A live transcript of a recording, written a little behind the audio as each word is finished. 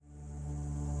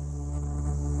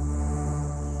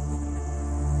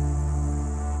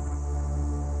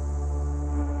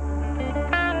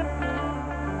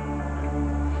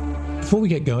Before we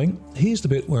get going, here's the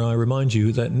bit where I remind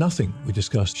you that nothing we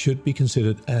discussed should be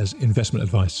considered as investment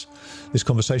advice. This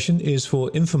conversation is for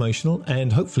informational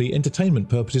and hopefully entertainment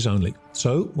purposes only.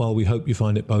 So, while we hope you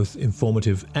find it both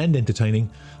informative and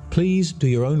entertaining, please do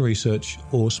your own research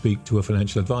or speak to a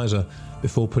financial advisor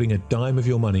before putting a dime of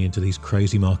your money into these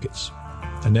crazy markets.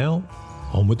 And now,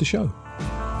 on with the show.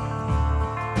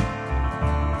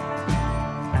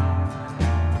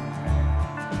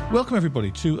 Welcome,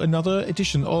 everybody, to another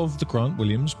edition of the Grant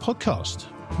Williams podcast.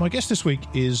 My guest this week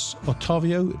is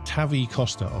Otavio Tavi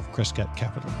Costa of Crescat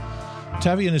Capital.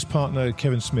 Tavi and his partner,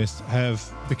 Kevin Smith, have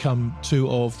become two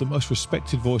of the most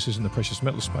respected voices in the precious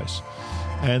metal space,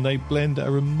 and they blend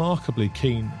a remarkably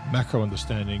keen macro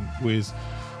understanding with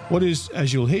what is,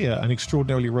 as you'll hear, an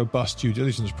extraordinarily robust due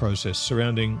diligence process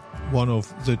surrounding one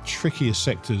of the trickiest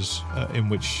sectors in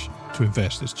which to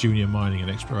invest. It's junior mining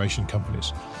and exploration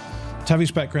companies.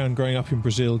 Tavi's background growing up in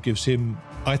Brazil gives him,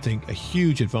 I think, a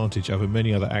huge advantage over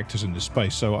many other actors in this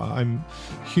space. So I'm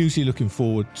hugely looking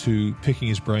forward to picking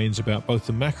his brains about both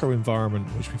the macro environment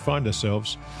in which we find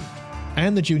ourselves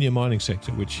and the junior mining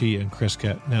sector, which he and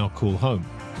Crescat now call home.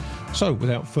 So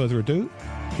without further ado,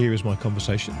 here is my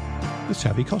conversation with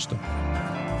Tavi Costa.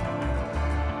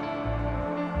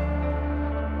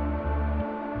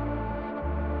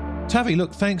 Tavi,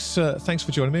 look, thanks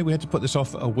for joining me. We had to put this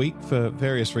off a week for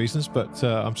various reasons, but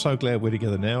I'm so glad we're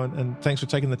together now, and thanks for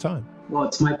taking the time. Well,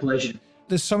 it's my pleasure.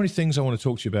 There's so many things I want to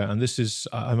talk to you about, and this is,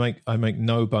 I make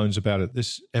no bones about it.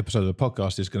 This episode of the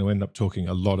podcast is going to end up talking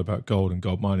a lot about gold and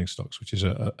gold mining stocks, which is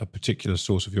a particular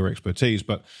source of your expertise.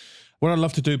 But what I'd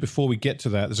love to do before we get to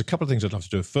that, there's a couple of things I'd love to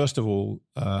do. First of all,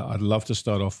 I'd love to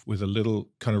start off with a little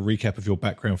kind of recap of your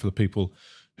background for the people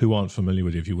who aren't familiar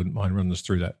with you, if you wouldn't mind running us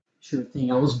through that. Sure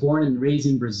thing. I was born and raised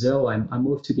in Brazil. I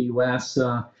moved to the U.S.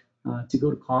 To go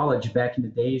to college back in the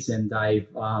days, and I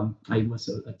was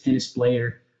a tennis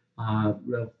player.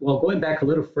 Well, going back a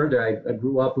little further, I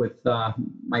grew up with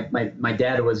my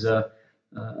dad was a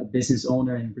business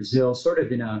owner in Brazil, sort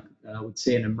of in I would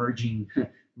say an emerging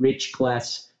rich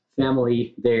class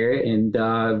family there, and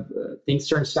things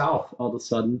turned south all of a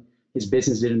sudden. His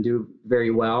business didn't do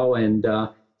very well, and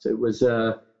so it was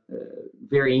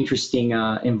very interesting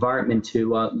environment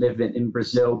to live in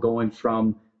Brazil, going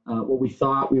from what we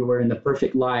thought we were in the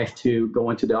perfect life to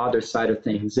going to the other side of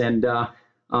things. And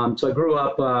so I grew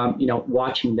up,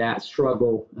 watching that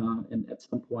struggle at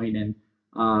some point.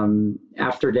 And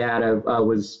after that, I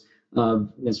was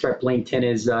going to start playing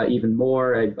tennis even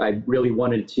more. I really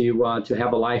wanted to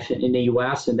have a life in the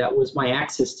U.S., and that was my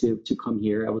access to come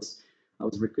here. I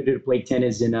was recruited to play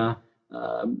tennis in a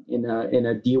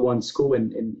D1 school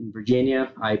in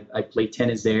Virginia. I played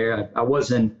tennis there. I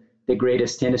wasn't the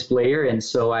greatest tennis player, and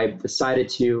so I decided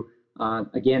to,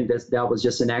 that was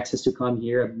just an access to come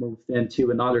here. I moved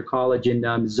into another college in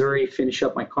Missouri, finish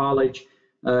up my college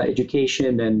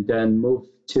education, and then moved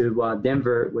to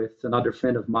Denver with another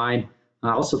friend of mine,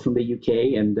 also from the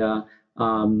UK. And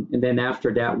then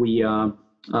after that,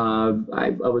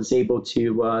 I was able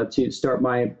to start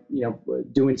my,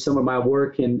 doing some of my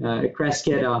work in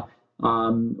Crescat.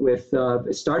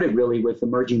 It started really with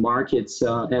emerging markets,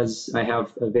 as I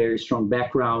have a very strong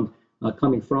background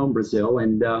coming from Brazil.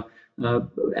 And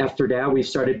after that, we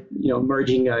started,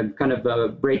 merging,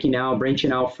 branching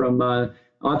out from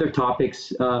other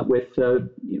topics with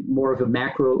more of a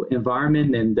macro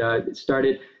environment, and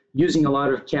started using a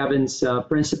lot of Kevin's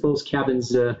principles.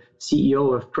 Kevin's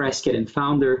CEO of Crescat and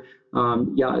founder.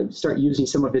 Start using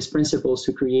some of his principles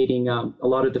to creating a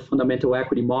lot of the fundamental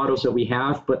equity models that we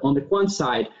have. But on the quant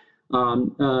side,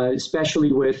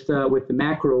 especially with the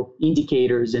macro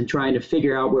indicators and trying to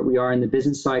figure out where we are in the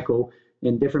business cycle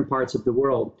in different parts of the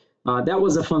world. That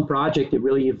was a fun project. It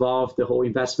really evolved the whole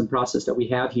investment process that we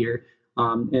have here.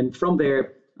 And from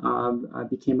there, I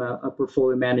became a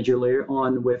portfolio manager later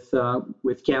on with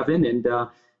Kevin,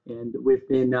 and we've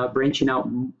been branching out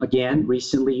again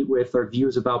recently with our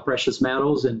views about precious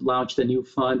metals, and launched a new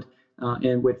fund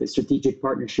and with a strategic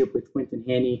partnership with Quinton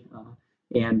Henney,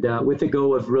 and with the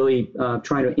goal of really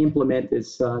trying to implement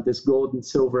this gold and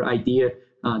silver idea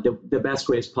the best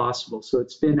way as possible. So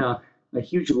it's been a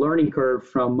huge learning curve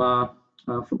from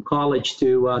college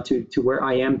to where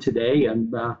I am today,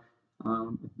 and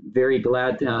very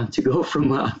glad to go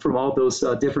from all those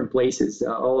different places.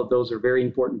 All of those are very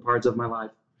important parts of my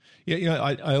life. Yeah,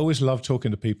 I always love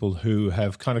talking to people who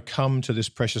have kind of come to this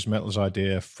precious metals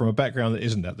idea from a background that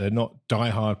isn't that. They're not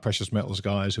diehard precious metals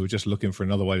guys who are just looking for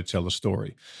another way to tell the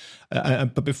story.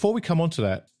 But before we come on to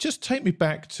that, just take me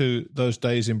back to those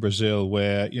days in Brazil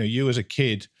where you as a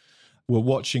kid were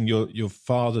watching your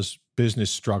father's business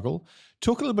struggle.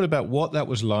 Talk a little bit about what that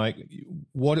was like,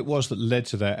 what it was that led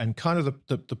to that, and kind of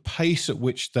the pace at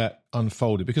which that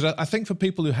unfolded. Because I think for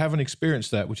people who haven't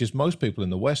experienced that, which is most people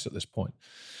in the West at this point,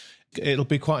 it'll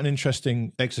be quite an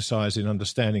interesting exercise in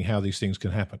understanding how these things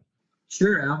can happen.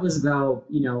 Sure. I was about,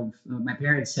 my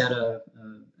parents had a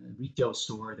retail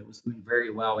store that was doing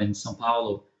very well in Sao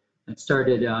Paulo. It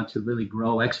started to really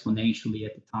grow exponentially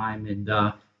at the time.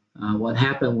 And what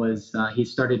happened was he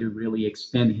started to really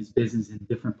expand his business in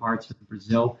different parts of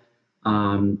Brazil.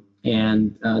 And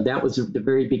that was the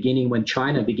very beginning when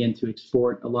China began to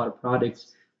export a lot of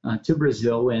products to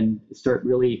Brazil and start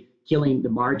really killing the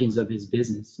margins of his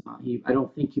business. I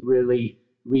don't think he really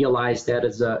realized that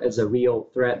as a real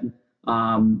threat.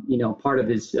 Part of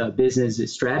his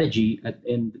business strategy.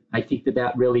 And I think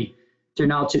that really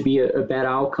turned out to be a bad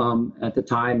outcome at the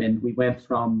time. And we went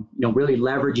from, really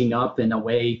leveraging up in a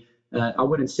way, I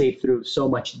wouldn't say through so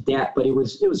much debt, but it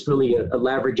was really a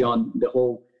leverage on the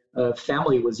whole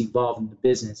family was involved in the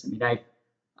business. I mean,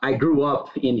 I grew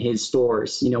up in his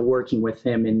stores, working with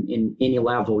him in any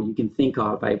level you can think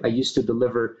of. I used to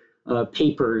deliver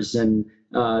papers and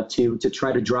to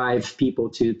try to drive people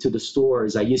to the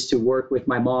stores. I used to work with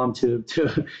my mom to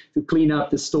clean up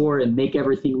the store and make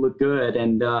everything look good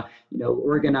and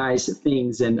organize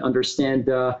things and understand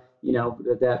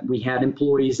that we had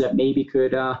employees that maybe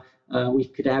we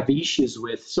could have issues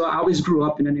with. So I always grew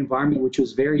up in an environment which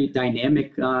was very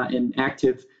dynamic and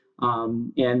active.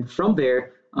 And from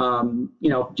there,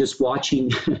 just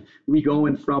watching we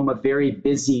going from a very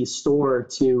busy store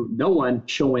to no one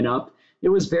showing up, it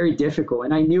was very difficult.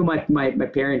 And I knew my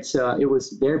parents, it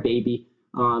was their baby.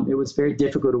 It was very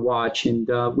difficult to watch. And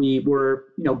we were,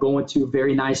 going to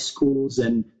very nice schools.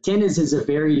 And tennis is a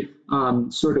very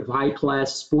sort of high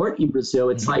class sport in Brazil.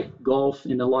 It's like golf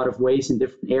in a lot of ways in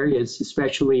different areas,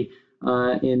 especially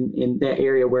in that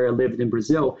area where I lived in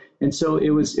Brazil. And so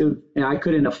and I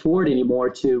couldn't afford anymore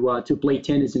to play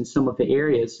tennis in some of the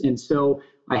areas. And so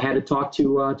I had to talk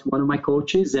to one of my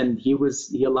coaches, and he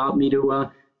allowed me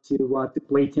to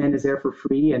play tennis there for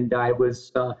free. And I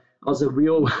was a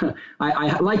real,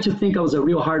 I like to think I was a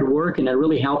real hard work, and I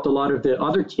really helped a lot of the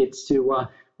other kids to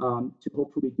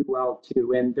hopefully do well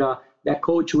too. And that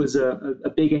coach was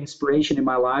a big inspiration in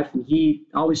my life. And he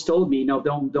always told me,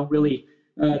 don't really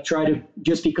try to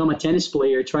just become a tennis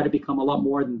player, try to become a lot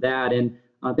more than that. And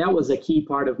that was a key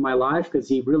part of my life, because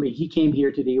he came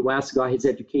here to the US, got his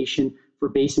education for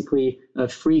basically a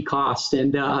free cost,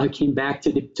 and came back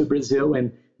to Brazil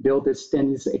and built this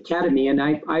tennis academy. And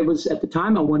I was, at the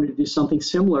time, I wanted to do something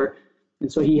similar.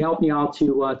 And so he helped me out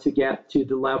to get to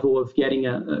the level of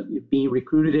being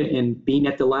recruited and being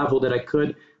at the level that I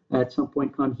could at some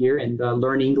point come here and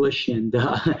learn English and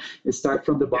start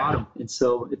from the bottom. And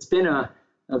so it's been a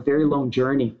very long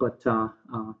journey, but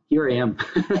here I am.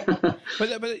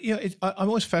 but I'm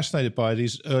always fascinated by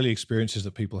these early experiences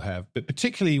that people have, but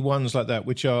particularly ones like that,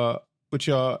 which have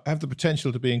the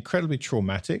potential to be incredibly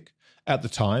traumatic at the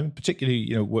time,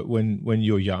 particularly when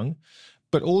you're young,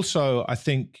 but also I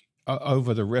think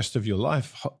over the rest of your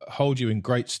life hold you in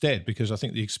great stead, because I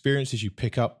think the experiences you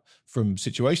pick up from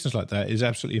situations like that is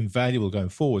absolutely invaluable going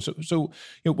forward. So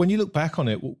when you look back on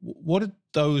it, what did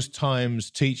those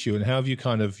times teach you, and how have you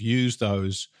kind of used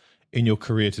those in your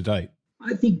career to date?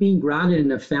 I think being grounded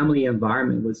in a family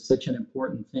environment was such an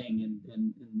important thing,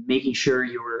 and making sure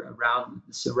you were around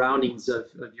the surroundings of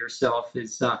yourself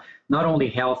is not only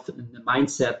health and the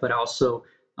mindset, but also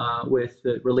with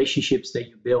the relationships that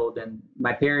you build. And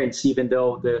my parents, even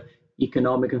though the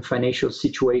economic and financial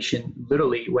situation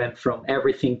literally went from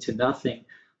everything to nothing,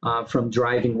 from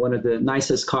driving one of the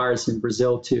nicest cars in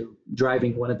Brazil to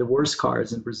driving one of the worst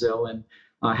cars in Brazil, and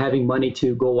having money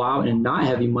to go out and not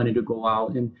having money to go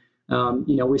out. And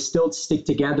we still stick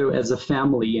together as a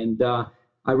family, and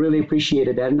I really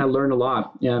appreciated that, and I learned a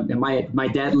lot. And my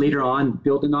dad later on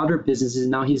built another business,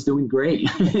 and now he's doing great.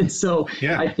 And so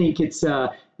I think it's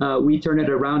we turn it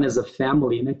around as a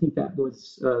family, and I think that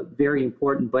was very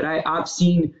important. But I've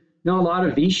seen a lot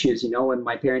of issues, when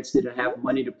my parents didn't have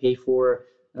money to pay for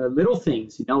little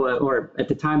things, or at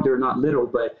the time they're not little,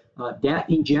 but debt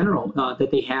in general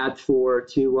that they had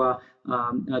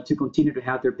to continue to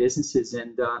have their businesses.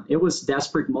 And it was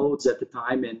desperate modes at the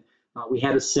time, and we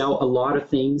had to sell a lot of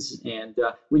things. And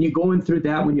when you're going through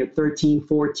that, when you're 13,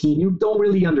 14, you don't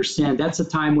really understand. That's a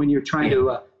time when you're trying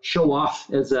to show off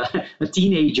as a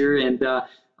teenager. And,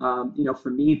 for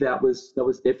me, that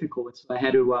was difficult. So I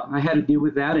had to deal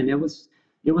with that, and it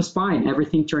was fine.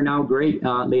 Everything turned out great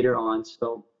later on.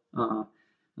 So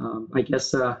I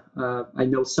guess I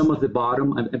know some of the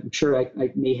bottom. I'm sure I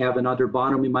may have another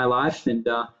bottom in my life, and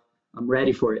I'm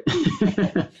ready for it.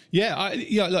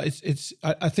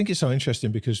 I think it's so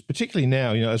interesting because particularly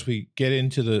now, as we get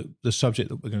into the subject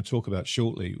that we're going to talk about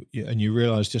shortly, and you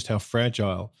realize just how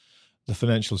fragile the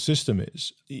financial system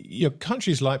is.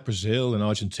 Countries like Brazil and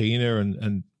Argentina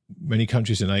and many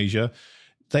countries in Asia,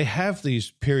 they have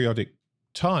these periodic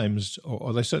times,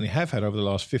 or they certainly have had over the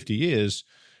last 50 years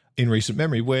in recent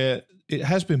memory, where it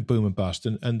has been boom and bust,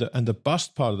 and the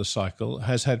bust part of the cycle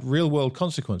has had real world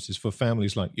consequences for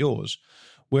families like yours.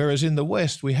 Whereas in the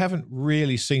West, we haven't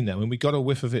really seen that. I mean, we got a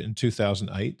whiff of it in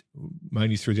 2008,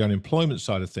 mainly through the unemployment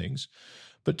side of things.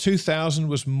 But 2000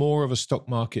 was more of a stock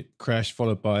market crash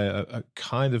followed by a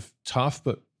kind of tough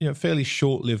but fairly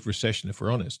short-lived recession, if we're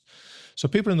honest. So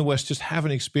people in the West just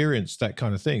haven't experienced that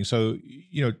kind of thing. So,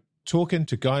 talking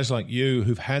to guys like you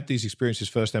who've had these experiences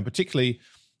firsthand, particularly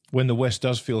when the West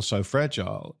does feel so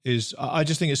fragile, I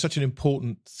just think it's such an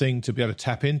important thing to be able to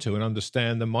tap into and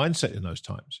understand the mindset in those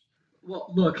times.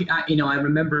 Well, look, I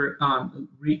remember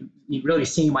really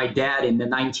seeing my dad in the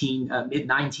mid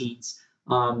 19s.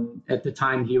 At the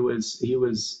time, he was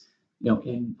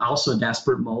in also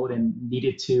desperate mode and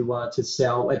needed to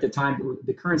sell. At the time,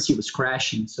 the currency was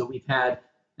crashing, so we've had.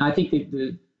 I think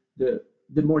the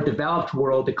more developed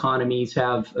world economies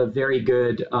have a very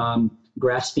good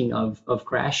grasping of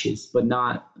crashes, but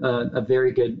not a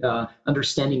very good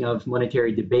understanding of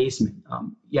monetary debasement.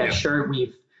 Sure,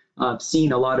 we've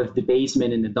seen a lot of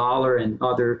debasement in the dollar and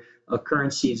other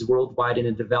currencies worldwide in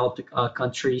the developed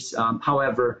countries.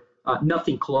 However,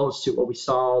 nothing close to what we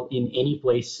saw in any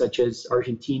place such as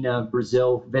Argentina,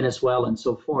 Brazil, Venezuela, and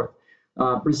so forth.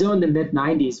 Brazil in the mid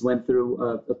 90s went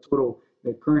through a total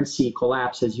currency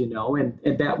collapse, as you know, and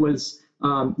that was,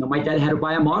 my dad had to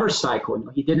buy a motorcycle.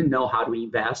 He didn't know how to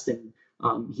invest, and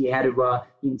he had to,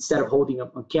 instead of holding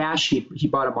up on cash, he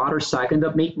bought a motorcycle, ended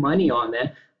up making money on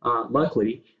that,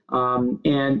 luckily.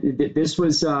 This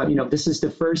was, this is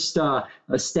the first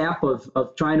step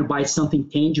of trying to buy something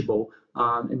tangible,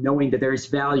 and knowing that there is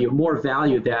value, more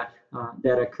value that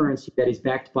a currency that is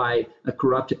backed by a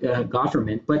corrupt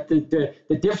government. But the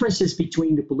differences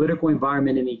between the political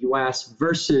environment in the U.S.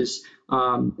 versus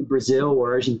Brazil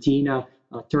or Argentina,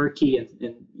 Turkey,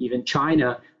 and even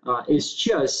China is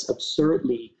just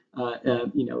absurdly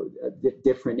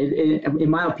different. In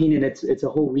my opinion, it's a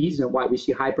whole reason why we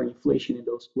see hyperinflation in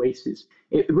those places.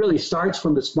 It really starts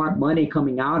from the smart money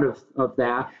coming out of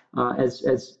that,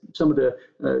 as some of the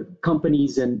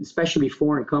companies, and especially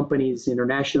foreign companies,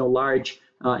 international large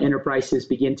enterprises,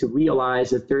 begin to realize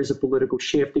that there's a political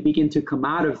shift. They begin to come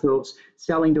out of those,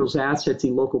 selling those assets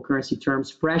in local currency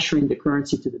terms, pressuring the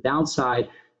currency to the downside,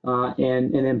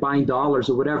 and then buying dollars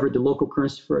or whatever the local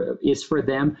currency is for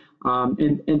them.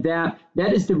 And that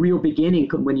is the real beginning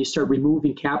when you start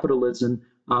removing capitalism.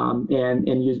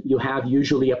 And you have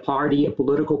usually a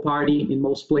political party in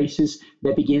most places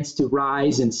that begins to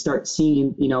rise and start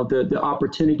seeing, the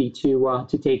opportunity to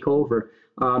take over.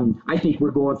 I think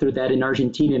we're going through that in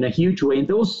Argentina in a huge way, and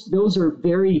those are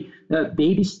very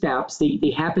baby steps.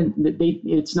 They happen.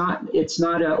 It's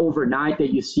not overnight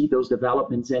that you see those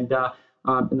developments, and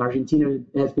Argentina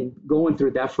has been going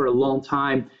through that for a long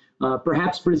time.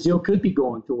 Perhaps Brazil could be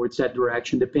going towards that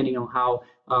direction, depending on how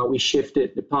we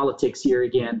shifted the politics here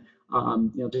again.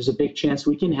 There's a big chance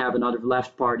we can have another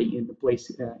left party in the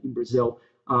place in Brazil.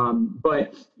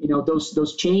 But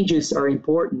those changes are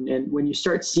important, and when you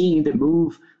start seeing the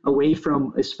move away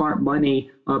from smart money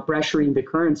pressuring the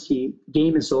currency,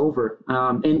 game is over.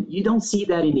 And you don't see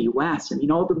that in the U.S. I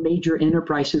mean, all the major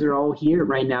enterprises are all here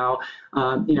right now.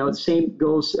 The same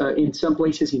goes in some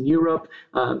places in Europe,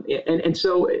 and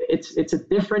so it's a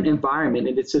different environment,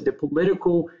 and it's the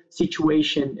political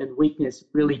situation and weakness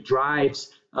really drives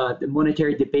the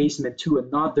monetary debasement to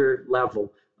another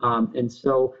level. And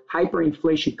so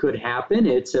hyperinflation could happen.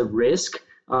 It's a risk,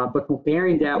 but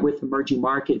comparing that with emerging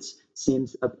markets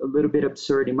seems a little bit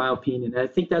absurd, in my opinion. And I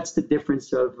think that's the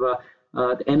difference of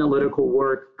the analytical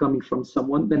work coming from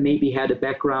someone that maybe had a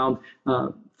background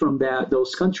from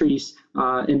those countries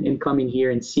and coming here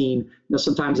and seeing.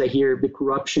 Sometimes I hear the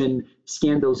corruption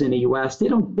scandals in the U.S. They're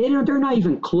not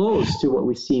even close to what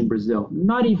we see in Brazil.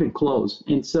 Not even close.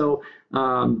 And so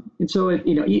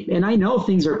and I know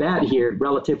things are bad here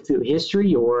relative to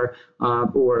history or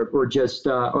just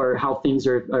or how things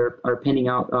are panning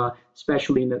out,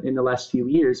 especially in the last few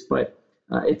years. But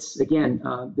it's again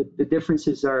the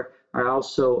differences are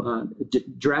also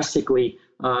drastically,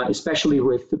 especially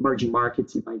with emerging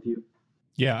markets, in my view.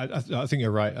 Yeah, I think you're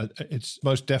right. It's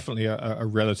most definitely a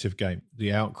relative game.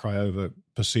 The outcry over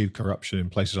perceived corruption in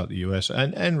places like the US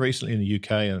and recently in the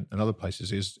UK and other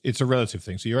places it's a relative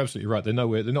thing. So you're absolutely right. They're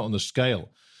not on the scale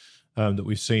that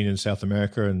we've seen in South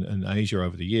America and Asia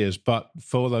over the years. But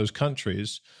for those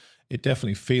countries, it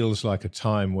definitely feels like a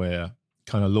time where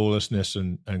kind of lawlessness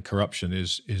and corruption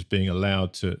is being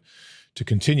allowed to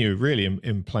continue really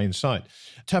in plain sight.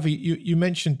 Tavi, you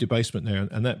mentioned debasement there,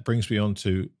 and that brings me on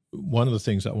to one of the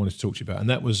things that I wanted to talk to you about, and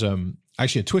that was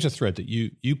actually a Twitter thread that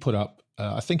you put up.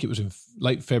 I think it was in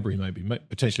late February, maybe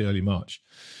potentially early March,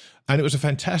 and it was a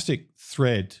fantastic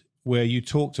thread where you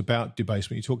talked about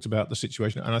debasement, you talked about the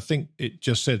situation, and I think it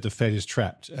just said the Fed is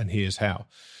trapped, and here's how.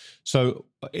 So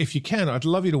if you can, I'd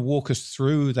love you to walk us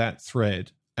through that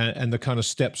thread and the kind of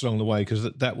steps along the way, because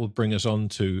that will bring us on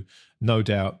to, no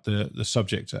doubt, the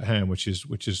subject at hand, which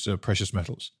is precious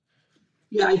metals.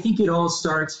 Yeah, I think it all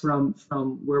starts from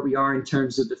where we are in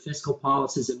terms of the fiscal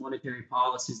policies and monetary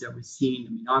policies that we've seen.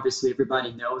 I mean, obviously,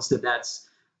 everybody knows that's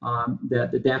that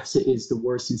the deficit is the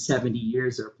worst in 70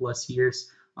 years or plus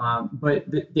years. But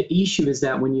the issue is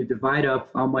that when you divide up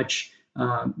how much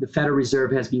the Federal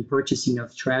Reserve has been purchasing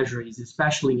of treasuries,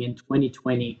 especially in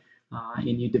 2020,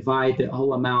 and you divide the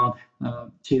whole amount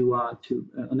to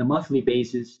on a monthly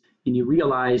basis, and you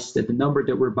realize that the number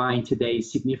that we're buying today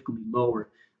is significantly lower.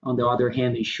 On the other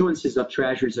hand, the issuances of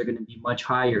treasuries are going to be much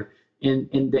higher.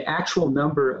 And the actual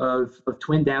number of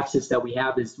twin deficits that we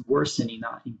have is worsening,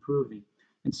 not improving.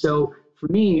 And so for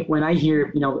me, when I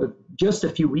hear, just a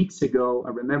few weeks ago,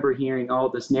 I remember hearing all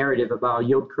this narrative about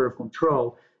yield curve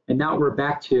control, and now we're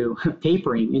back to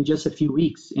tapering in just a few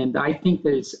weeks. And I think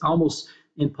that it's almost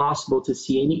impossible to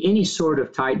see any sort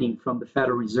of tightening from the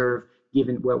Federal Reserve,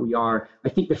 given where we are. I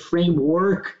think the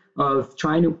framework of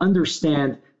trying to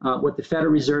understand what the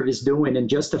Federal Reserve is doing and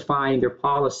justifying their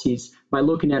policies by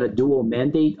looking at a dual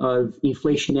mandate of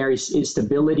inflationary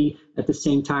stability at the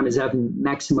same time as having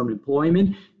maximum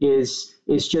employment is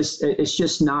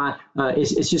just not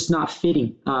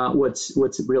fitting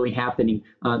what's really happening.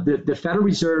 The Federal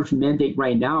Reserve mandate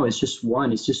right now is just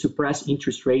one: is to suppress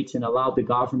interest rates and allow the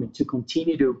government to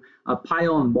continue to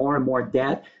pile on more and more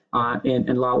debt. And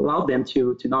allow them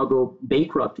to not go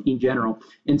bankrupt in general.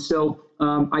 And so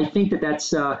I think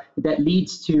that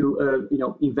leads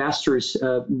to investors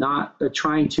not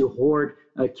trying to hoard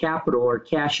capital or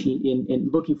cash in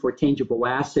looking for tangible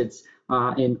assets,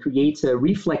 and creates a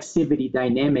reflexivity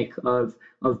dynamic of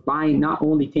buying not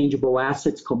only tangible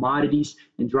assets, commodities,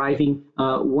 and driving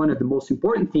one of the most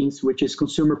important things, which is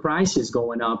consumer prices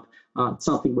going up,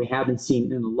 something we haven't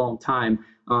seen in a long time.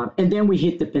 And then we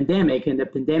hit the pandemic, and the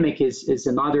pandemic is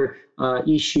another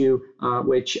issue,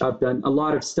 which I've done a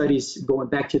lot of studies going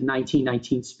back to the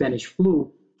 1919 Spanish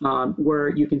flu, where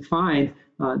you can find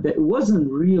that it wasn't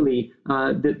really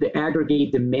the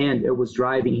aggregate demand that was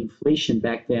driving inflation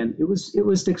back then. It was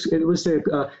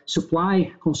the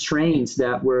supply constraints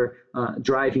that were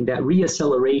driving that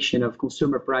reacceleration of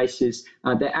consumer prices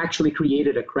that actually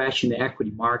created a crash in the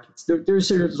equity markets.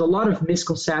 There's a lot of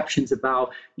misconceptions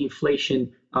about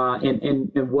inflation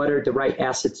and what are the right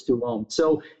assets to own.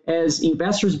 So as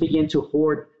investors begin to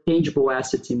hoard tangible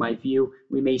assets, in my view,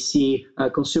 we may see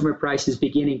consumer prices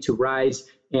beginning to rise,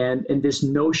 and this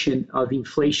notion of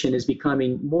inflation is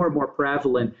becoming more and more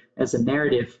prevalent as a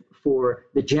narrative for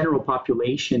the general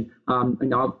population.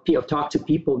 And I'll talk to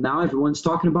people now, everyone's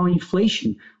talking about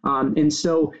inflation. And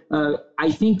so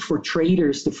I think for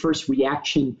traders, the first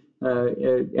reaction,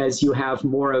 as you have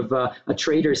more of a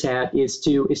trader's hat, is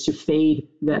to fade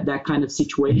that kind of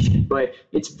situation. But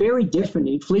it's very different.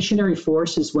 Inflationary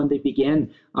forces, when they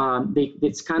begin,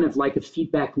 it's kind of like a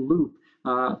feedback loop.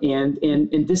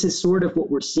 And this is sort of what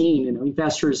we're seeing.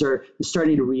 Investors are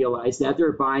starting to realize that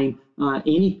they're buying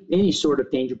any sort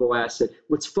of tangible asset.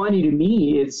 What's funny to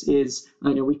me is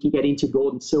I know we can get into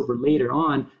gold and silver later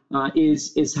on,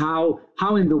 is how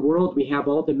in the world we have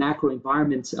all the macro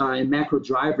environments and macro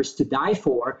drivers to die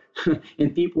for,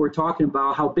 and people are talking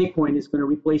about how Bitcoin is going to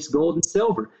replace gold and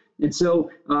silver. And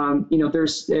so,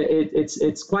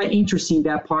 it's quite interesting,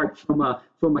 that part from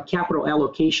a capital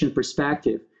allocation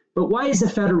perspective. But why is the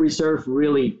Federal Reserve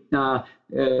really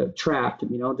trapped?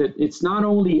 That it's not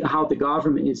only how the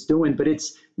government is doing, but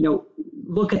it's,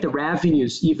 look at the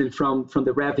revenues, even from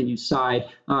the revenue side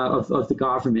of the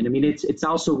government. It's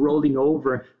also rolling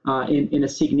over in a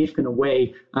significant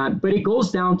way. But it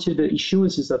goes down to the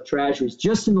issuances of treasuries.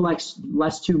 Just in the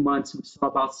last 2 months, we saw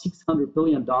about $600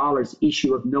 billion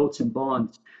issue of notes and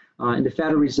bonds. And the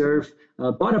Federal Reserve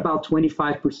bought about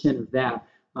 25% of that.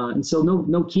 And so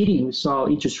no kidding, we saw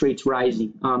interest rates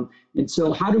rising. And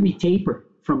so how do we taper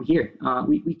from here?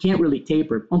 We can't really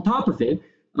taper. On top of it,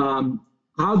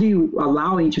 how do you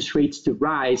allow interest rates to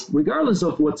rise, regardless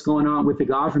of what's going on with the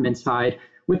government side?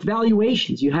 with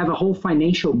valuations. You have a whole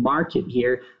financial market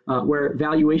here where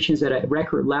valuations are at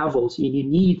record levels, and you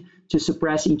need to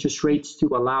suppress interest rates to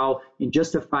allow and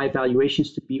justify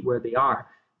valuations to be where they are.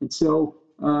 And so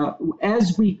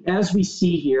as we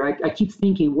see here, I keep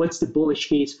thinking, what's the bullish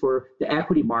case for the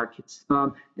equity markets?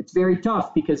 It's very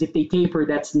tough because if they taper,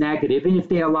 that's negative, and if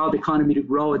they allow the economy to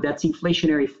grow, that's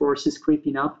inflationary forces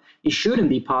creeping up. It shouldn't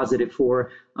be positive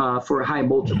for high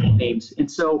multiple names, and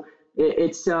so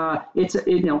it's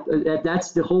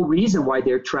that's the whole reason why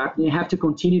they're trapped. They have to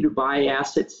continue to buy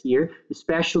assets here,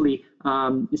 especially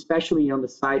on the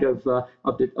side of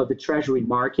the treasury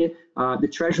market. The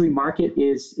treasury market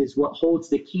is what holds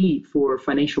the key for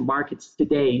financial markets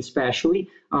today, especially.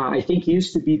 I think it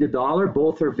used to be the dollar.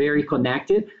 Both are very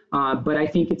connected, but I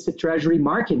think it's the treasury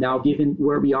market now, given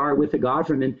where we are with the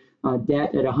government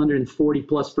debt at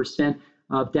 140+%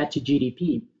 of debt to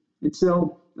GDP. And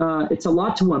so it's a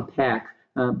lot to unpack,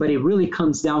 but it really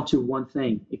comes down to one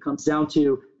thing. It comes down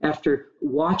to, after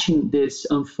watching this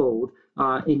unfold,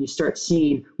 and you start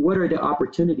seeing what are the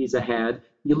opportunities ahead,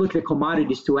 you look at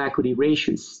commodities to equity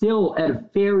ratios still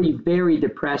at very, very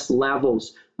depressed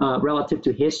levels relative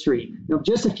to history.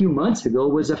 Just a few months ago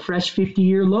was a fresh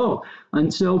 50-year low.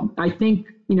 And so I think,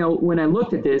 when I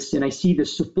looked at this and I see the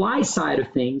supply side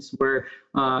of things, where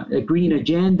a green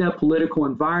agenda, political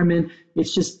environment,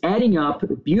 it's just adding up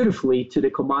beautifully to the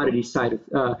commodity side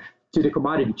of to the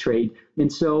commodity trade. And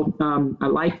so I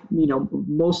like,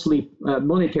 mostly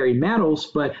monetary metals,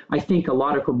 but I think a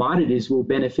lot of commodities will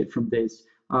benefit from this.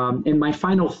 And my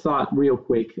final thought, real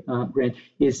quick, Brent,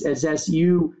 is as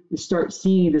you start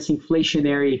seeing this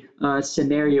inflationary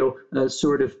scenario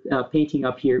sort of painting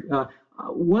up here,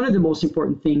 one of the most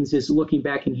important things is looking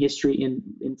back in history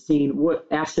and seeing what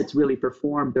assets really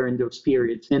performed during those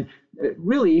periods. And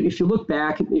really, if you look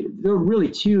back, there were really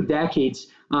 2 decades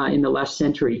in the last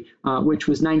century, which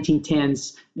was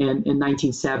 1910s and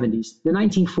 1970s. The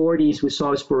 1940s, we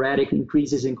saw sporadic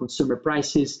increases in consumer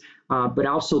prices, but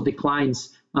also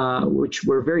declines, which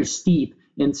were very steep.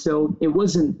 And so it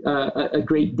wasn't a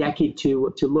great decade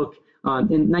to look.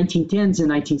 In 1910s and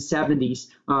 1970s,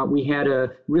 we had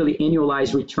a really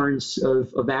annualized returns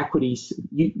of equities.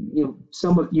 You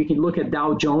can look at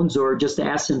Dow Jones or just the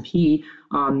S&P,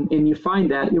 and you find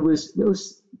that it was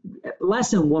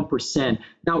less than 1%.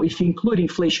 Now, if you include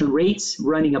inflation rates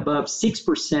running above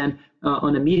 6%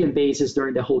 on a median basis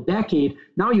during the whole decade,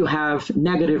 now you have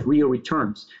negative real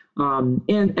returns.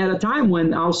 And at a time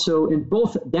when also in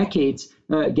both decades,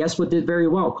 guess what did very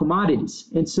well? Commodities.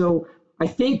 And so I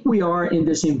think we are in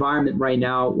this environment right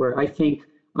now where I think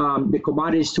the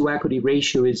commodities to equity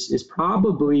ratio is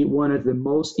probably one of the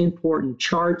most important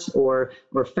charts or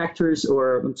factors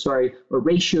or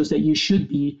ratios that you should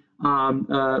be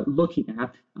looking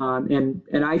at.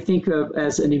 And I think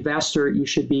as an investor, you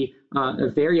should be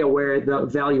very aware of the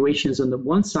valuations on the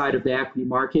one side of the equity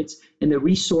markets and the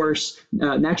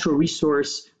natural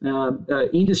resource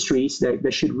industries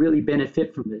that should really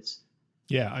benefit from this.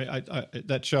 Yeah, I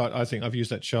that chart, I think I've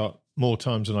used that chart more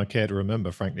times than I care to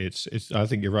remember, frankly. It's I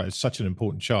think you're right. It's such an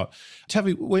important chart.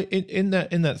 Tavi, in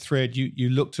that thread, you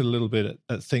looked a little bit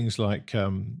at things like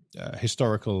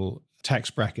historical tax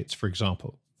brackets, for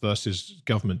example, versus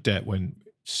government debt when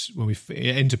we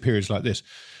enter periods like this.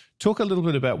 Talk a little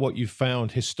bit about what you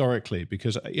found historically,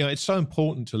 because it's so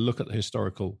important to look at the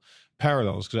historical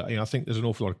parallels, because I think there's an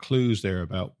awful lot of clues there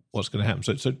about what's going to happen.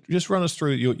 So just run us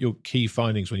through your key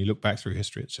findings when you look back through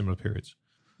history at similar periods.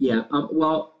 Yeah.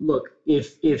 Well, look,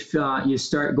 if you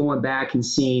start going back and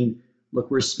seeing,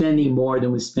 look, we're spending more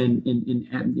than we spend in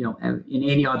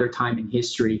any other time in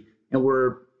history, and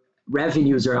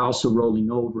revenues are also rolling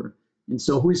over. And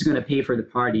so who's going to pay for the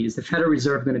party? Is the Federal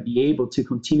Reserve going to be able to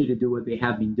continue to do what they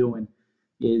have been doing?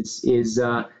 As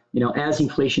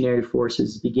inflationary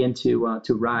forces begin to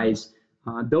rise,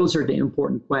 those are the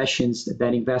important questions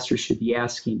that investors should be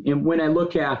asking. And when I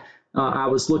look at, I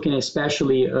was looking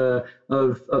especially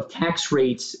of tax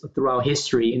rates throughout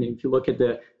history. And if you look at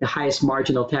the highest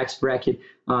marginal tax bracket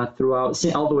throughout,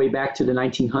 all the way back to the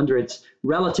 1900s,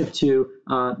 relative to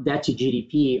debt to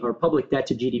GDP or public debt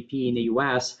to GDP in the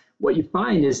U.S., what you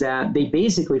find is that they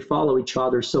basically follow each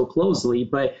other so closely,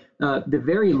 but the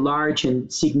very large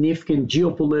and significant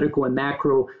geopolitical and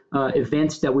macro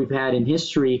events that we've had in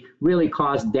history really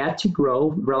caused debt to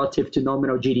grow relative to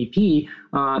nominal GDP,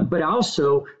 but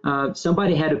also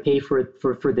somebody had to pay for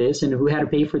this, and who had to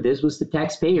pay for this was the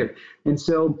taxpayer. And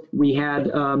so we had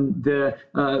the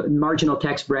marginal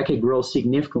tax bracket grow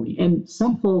significantly. And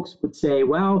some folks would say,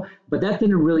 well, but that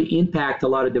didn't really impact a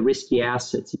lot of the risky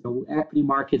assets. Equity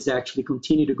markets actually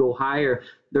continue to go higher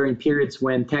during periods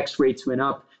when tax rates went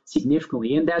up.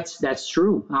 significantly. And that's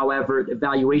true. However, the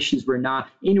valuations were not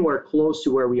anywhere close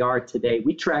to where we are today.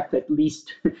 We tracked at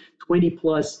least 20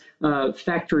 plus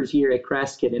factors here at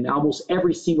Crescat, and almost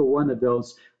every single one of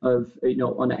those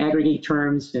on aggregate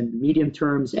terms and medium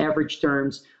terms, average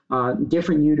terms,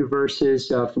 different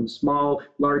universes from small,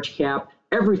 large cap,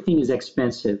 everything is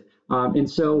expensive. And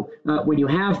so when you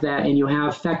have that and you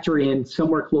have factor in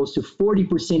somewhere close to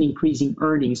 40% increasing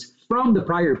earnings from the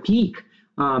prior peak,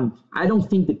 I don't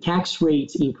think the tax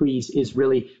rates increase is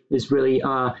really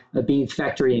being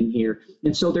factored in here.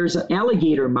 And so there's an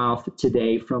alligator mouth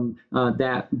today from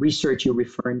that research you're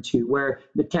referring to, where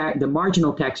the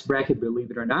marginal tax bracket,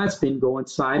 believe it or not, has been going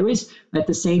sideways at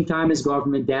the same time as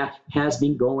government debt has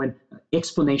been going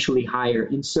exponentially higher.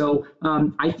 And so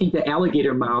I think the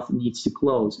alligator mouth needs to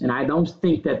close. And I don't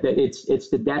think that it's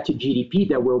the debt to GDP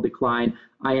that will decline.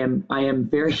 I am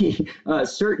very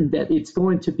certain that it's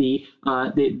going to be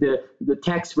the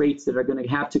tax rates that are going to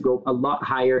have to go a lot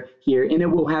higher here, and it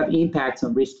will have impacts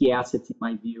on risky assets, in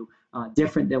my view,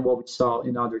 different than what we saw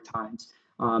in other times.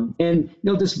 And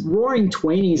this roaring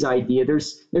 20s idea,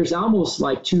 there's almost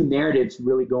like two narratives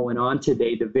really going on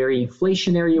today, the very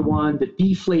inflationary one, the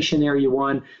deflationary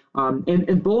one,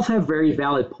 and both have very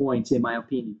valid points, in my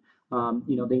opinion.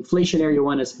 The inflationary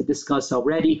one, as I discussed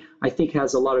already, I think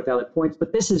has a lot of valid points,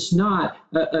 but this is not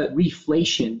a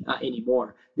reflation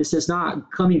anymore. This is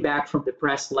not coming back from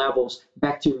depressed levels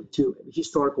back to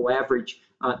historical average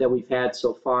that we've had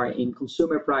so far in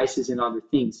consumer prices and other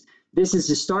things. This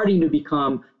is starting to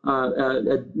become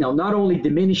not only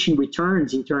diminishing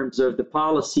returns in terms of the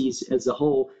policies as a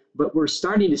whole, but we're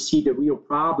starting to see the real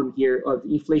problem here of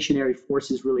inflationary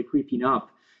forces really creeping up.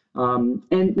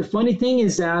 And the funny thing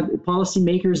is that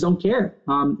policymakers don't care.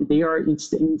 They are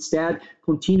instead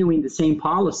continuing the same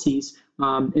policies.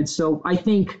 And so I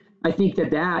think we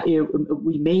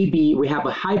have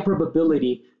a high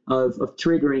probability of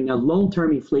triggering a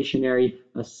long-term inflationary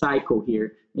cycle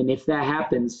here. And if that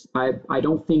happens, I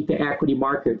don't think the equity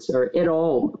markets are at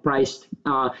all priced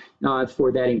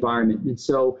for that environment. And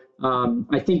so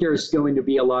I think there's going to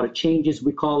be a lot of changes.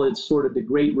 We call it sort of the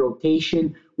great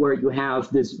rotation, where you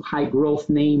have this high growth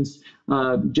names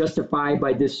justified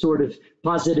by this sort of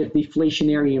positive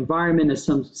deflationary environment, as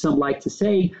some like to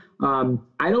say.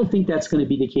 I don't think that's going to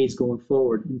be the case going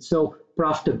forward. And so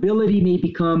profitability may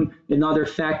become another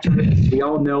factor. As we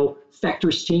all know,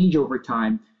 factors change over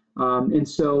time. And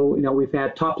so, we've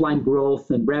had top line growth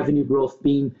and revenue growth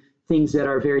being things that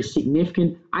are very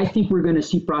significant. I think we're going to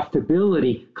see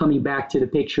profitability coming back to the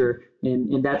picture,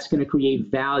 and that's going to create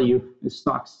value as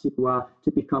stocks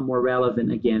to become more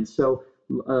relevant again. So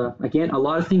again, a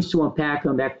lot of things to unpack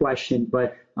on that question,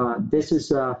 but this is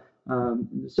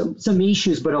some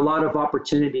issues, but a lot of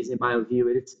opportunities in my view.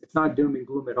 It's not doom and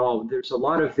gloom at all. There's a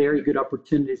lot of very good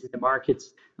opportunities in the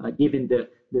markets given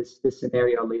this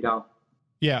scenario laid out.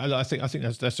 Yeah, I think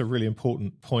that's a really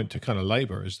important point to kind of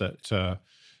labor, is that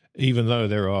even though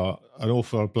there are an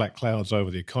awful lot of black clouds over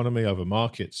the economy, over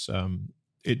markets,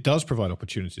 it does provide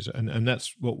opportunities, and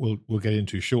that's what we'll get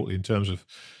into shortly in terms of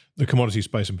the commodity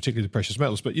space and particularly the precious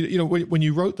metals. But when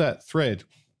you wrote that thread,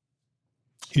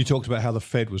 you talked about how the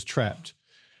Fed was trapped,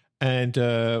 and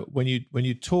when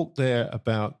you talk there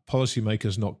about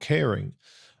policymakers not caring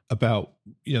about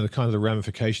the kind of the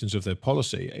ramifications of their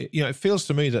policy, it feels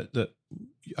to me that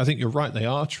I think you're right, they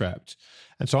are trapped.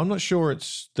 And so I'm not sure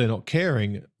they're not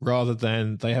caring, rather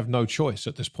than they have no choice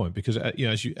at this point, because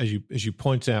as you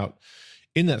point out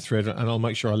in that thread, and I'll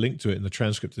make sure I link to it in the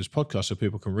transcript of this podcast so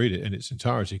people can read it in its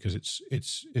entirety, because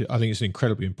I think it's an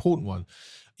incredibly important one.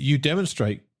 You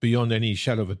demonstrate beyond any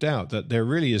shadow of a doubt that there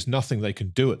really is nothing they can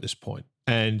do at this point,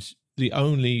 and the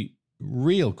only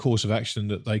real course of action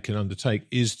that they can undertake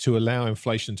is to allow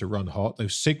inflation to run hot.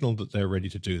 They've signaled that they're ready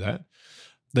to do that.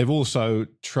 They've also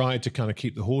tried to kind of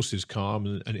keep the horses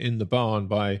calm and in the barn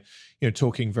by,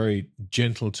 talking very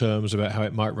gentle terms about how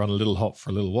it might run a little hot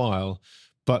for a little while.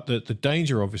 But the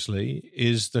danger, obviously,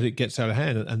 is that it gets out of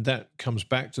hand. And that comes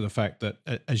back to the fact that,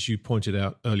 as you pointed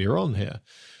out earlier on here,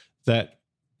 that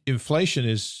inflation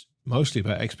is mostly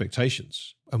about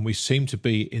expectations. And we seem to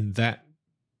be in that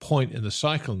point in the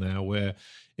cycle now where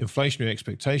inflationary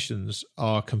expectations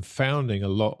are confounding a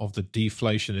lot of the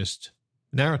deflationist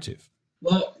narrative.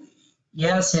 Well,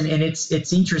 yes, and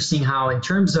it's interesting how, in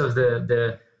terms of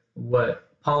the what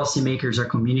policymakers are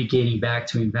communicating back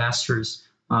to investors,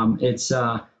 it's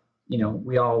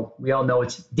we all know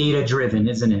it's data driven,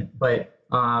 isn't it? But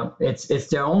it's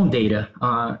their own data.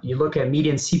 You look at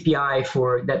median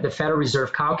CPI that the Federal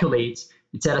Reserve calculates,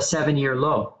 it's at a 7-year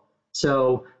low.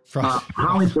 So Right.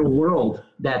 how in the world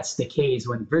that's the case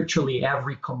when virtually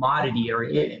every commodity,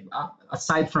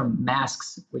 aside from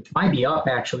masks, which might be up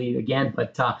actually again,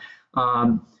 but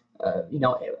um,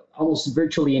 almost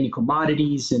virtually any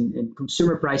commodities and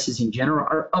consumer prices in general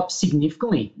are up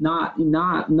significantly, not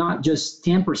just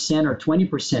 10% or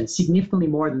 20%, significantly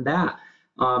more than that.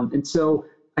 And so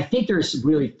I think there's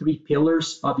really three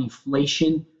pillars of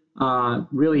inflation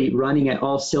really running at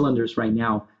all cylinders right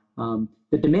now.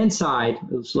 The demand side,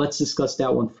 so let's discuss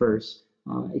that one first.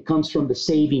 It comes from the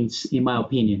savings, in my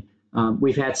opinion.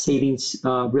 We've had savings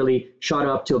really shot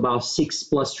up to about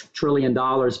 $6+ trillion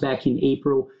back in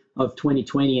April of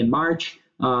 2020 in March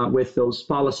with those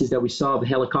policies that we saw of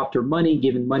helicopter money,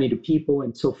 giving money to people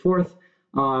and so forth.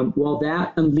 Well,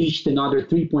 that unleashed another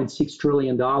 $3.6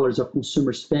 trillion of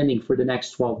consumer spending for the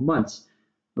next 12 months.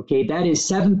 Okay, that is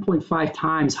 7.5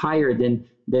 times higher than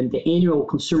the annual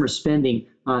consumer spending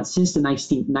since the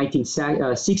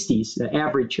 1960s, the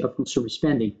average of consumer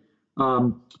spending.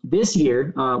 This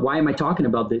year, why am I talking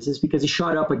about this? Is because it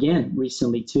shot up again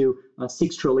recently to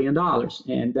 $6 trillion.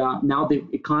 And now the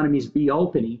economy is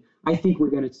reopening. I think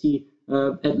we're going to see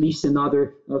at least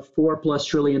another $4+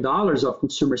 trillion of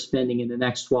consumer spending in the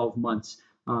next 12 months.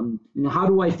 And how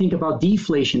do I think about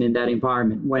deflation in that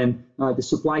environment when the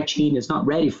supply chain is not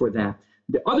ready for that?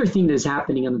 The other thing that is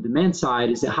happening on the demand side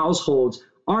is that households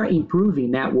are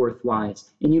improving net worth-wise.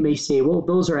 And you may say, well,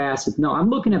 those are assets. No, I'm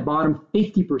looking at bottom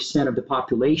 50% of the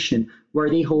population where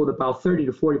they hold about 30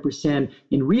 to 40%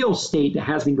 in real estate that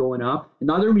has been going up.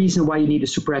 Another reason why you need to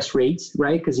suppress rates,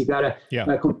 right? Because you got to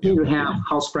continue to have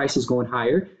house prices going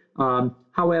higher.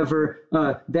 However,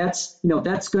 that's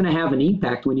going to have an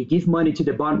impact when you give money to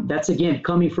the bottom. That's again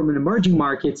coming from an emerging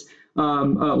markets.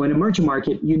 When emerging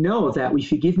market, you know that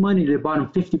if you give money to the bottom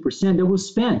 50%, they will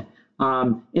spend.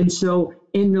 And so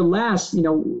in the last,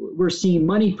 we're seeing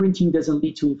money printing doesn't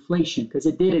lead to inflation because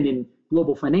it didn't in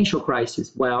global financial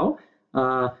crisis. Well,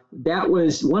 that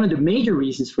was one of the major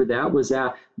reasons for that was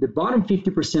that the bottom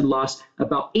 50% lost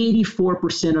about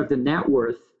 84% of the net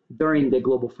worth during the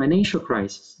global financial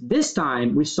crisis. This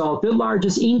time, we saw the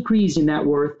largest increase in net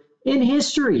worth in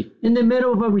history in the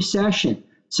middle of a recession.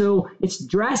 So it's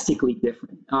drastically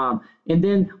different. And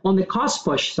then on the cost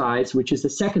push side, which is the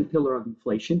second pillar of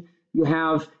inflation, you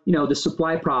have, the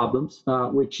supply problems,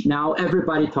 which now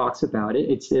everybody talks about it.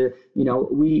 It's,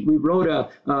 we wrote a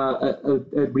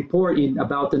report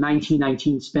about the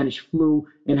 1919 Spanish flu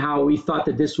and how we thought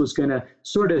that this was going to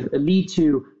sort of lead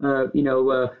to,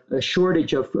 a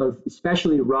shortage of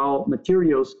especially raw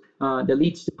materials that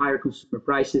leads to higher consumer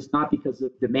prices, not because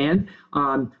of demand.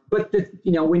 But,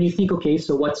 when you think, okay,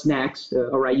 so what's next?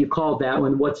 All right, you called that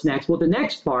one. What's next? Well, the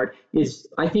next part is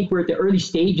I think we're at the early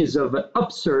stages of an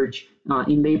upsurge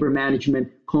in labor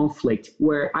management conflict,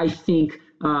 where I think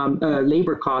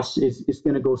labor costs is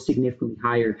going to go significantly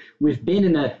higher. We've been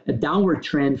in a downward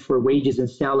trend for wages and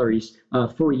salaries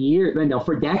for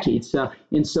decades.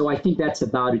 And so I think that's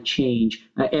about to change.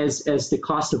 As the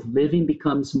cost of living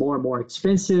becomes more and more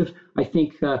expensive, I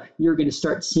think you're going to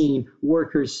start seeing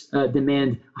workers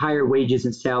demand higher wages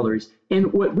and salaries.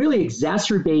 And what really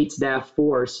exacerbates that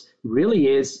force really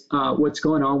is what's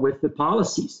going on with the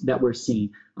policies that we're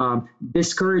seeing,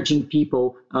 discouraging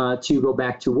people to go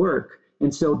back to work.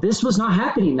 And so this was not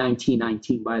happening in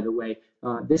 1919, by the way.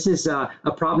 This is a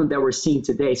problem that we're seeing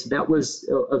today. So that was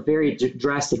a very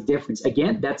drastic difference.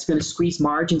 Again, that's going to squeeze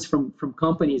margins from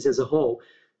companies as a whole.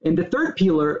 And the third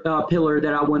pillar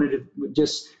that I wanted to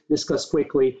just discuss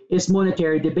quickly is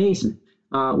monetary debasement.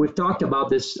 We've talked about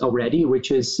this already,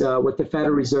 which is what the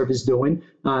Federal Reserve is doing,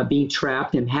 being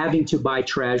trapped and having to buy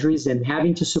treasuries and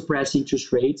having to suppress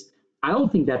interest rates. I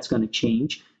don't think that's going to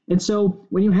change. And so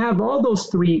when you have all those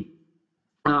three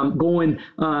going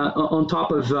on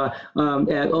top of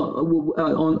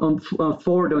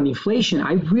forward on inflation,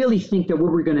 I really think that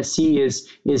what we're going to see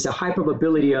is a high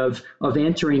probability of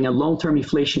entering a long-term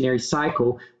inflationary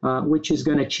cycle, which is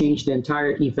going to change the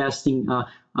entire investing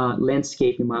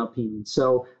landscape, in my opinion.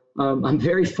 So I'm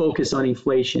very focused on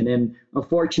inflation, and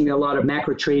unfortunately, a lot of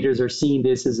macro traders are seeing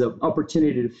this as an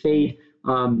opportunity to fade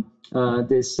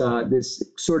this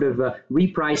sort of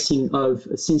repricing of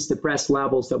since depressed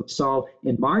levels that we saw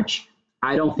in March.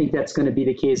 I don't think that's going to be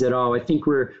the case at all. I think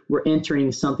we're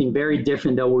entering something very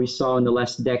different than what we saw in the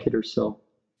last decade or so.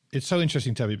 It's so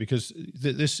interesting, Tavi, because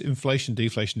this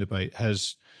inflation-deflation debate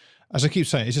has, as I keep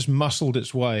saying, it's just muscled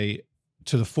its way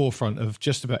to the forefront of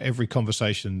just about every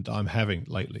conversation that I'm having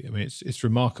lately. I mean, it's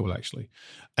remarkable, actually.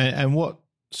 And what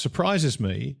surprises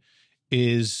me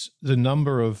is the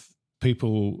number of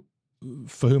people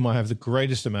for whom I have the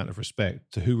greatest amount of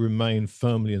respect, to who remain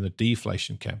firmly in the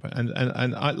deflation camp.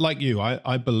 And I, like you,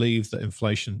 I believe that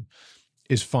inflation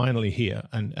is finally here.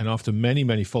 And after many,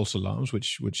 many false alarms,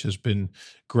 which has been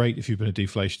great if you've been a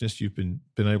deflationist, you've been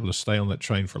able to stay on that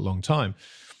train for a long time.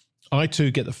 I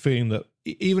too get the feeling that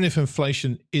even if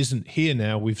inflation isn't here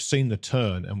now, we've seen the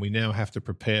turn and we now have to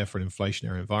prepare for an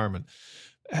inflationary environment.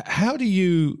 How do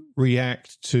you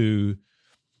react to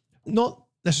not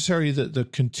necessarily the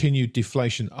continued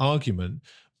deflation argument,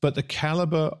 but the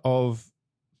caliber of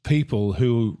people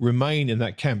who remain in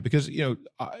that camp? Because,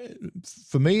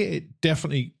 for me, it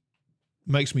definitely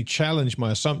makes me challenge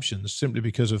my assumptions simply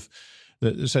because of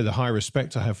the high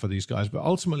respect I have for these guys. But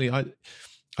ultimately,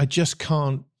 I just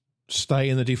can't stay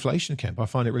in the deflation camp. I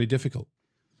find it really difficult.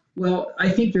 Well, I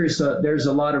think there's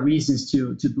a lot of reasons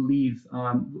to believe.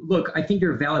 Look, I think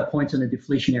there are valid points on the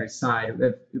deflationary side.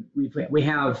 We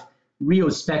have real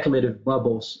speculative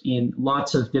bubbles in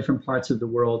lots of different parts of the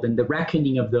world, and the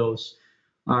reckoning of those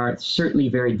are certainly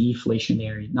very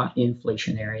deflationary, not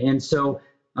inflationary. And so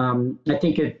I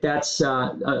think that's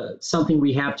something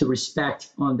we have to respect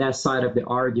on that side of the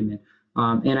argument.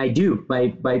 And I do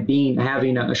by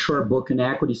having a short book on the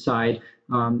equity side,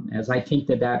 as I think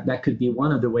that could be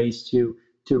one of the ways to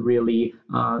really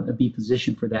be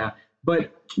positioned for that.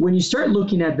 But when you start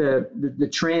looking at the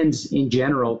trends in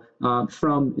general,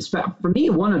 for me,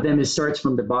 one of them starts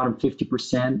from the bottom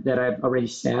 50% that I've already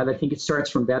said. I think it starts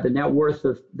from that. The net worth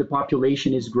of the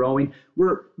population is growing.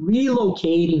 We're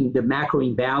relocating the macro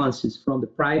imbalances from the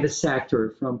private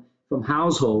sector, from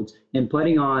households, and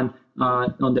putting on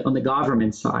the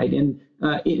government side. And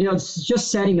it's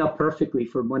just setting up perfectly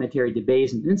for monetary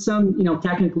debasement. And some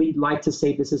technically like to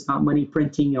say this is not money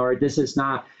printing, or this is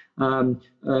not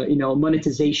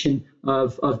monetization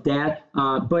of debt.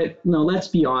 But let's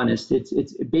be honest,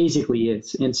 it's basically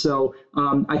is. And so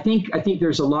I think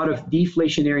there's a lot of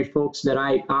deflationary folks that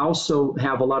I also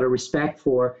have a lot of respect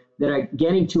for, that are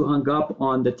getting too hung up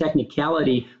on the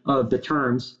technicality of the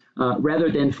terms,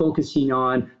 rather than focusing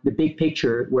on the big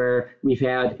picture, where we've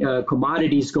had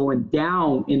commodities going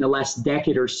down in the last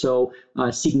decade or so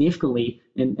significantly,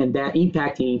 and that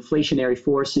impacting inflationary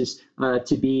forces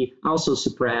to be also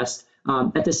suppressed.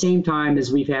 At the same time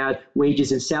as we've had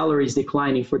wages and salaries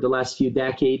declining for the last few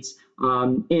decades.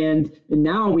 And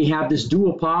now we have this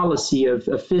dual policy of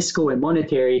fiscal and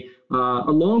monetary,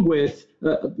 along with,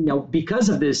 because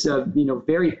of this,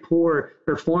 very poor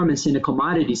performance in the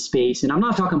commodity space. And I'm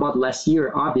not talking about the last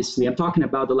year, obviously. I'm talking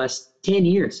about the last 10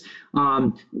 years.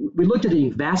 We looked at the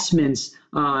investments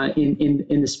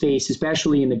in the space,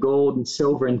 especially in the gold and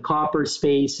silver and copper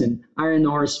space and iron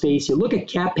ore space. You look at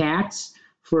CapEx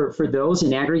for those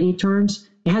in aggregate terms,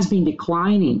 it has been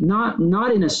declining, not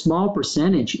in a small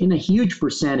percentage, in a huge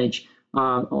percentage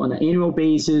on an annual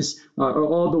basis, or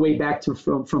all the way back to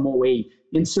from 08.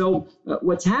 And so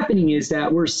what's happening is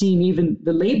that we're seeing even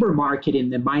the labor market in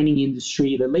the mining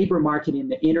industry, the labor market in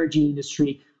the energy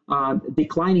industry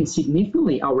declining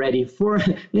significantly already.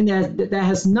 And that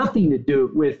has nothing to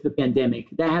do with the pandemic.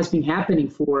 That has been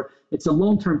happening it's a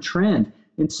long-term trend.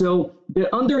 And so the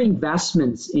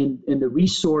underinvestments in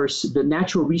the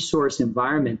natural resource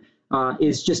environment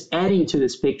is just adding to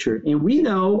this picture. And we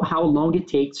know how long it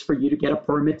takes for you to get a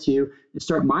permit to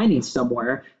start mining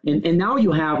somewhere. And now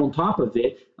you have on top of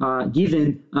it,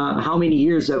 given how many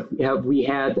years have we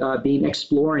had been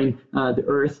exploring the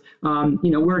earth,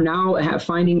 we're now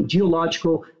finding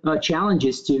geological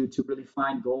challenges to really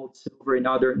find gold, silver, and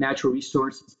other natural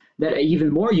resources that are even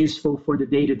more useful for the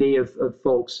day-to-day of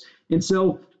folks. And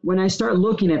so when I start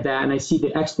looking at that and I see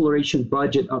the exploration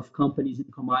budget of companies in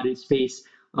the commodity space,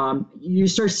 you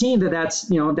start seeing that's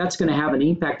going to have an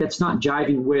impact that's not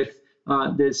jiving with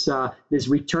this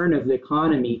return of the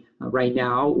economy right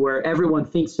now, where everyone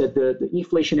thinks that the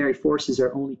inflationary forces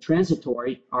are only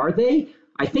transitory. Are they?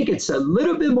 I think it's a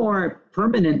little bit more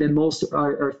permanent than most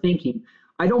are thinking.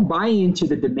 I don't buy into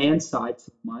the demand side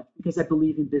so much because I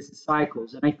believe in business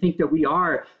cycles, and I think that we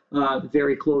are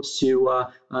very close to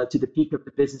the peak of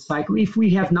the business cycle, if we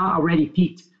have not already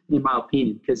peaked, in my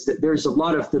opinion, because there's a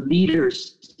lot of the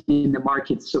leaders in the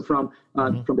market. So from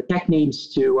the tech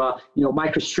names to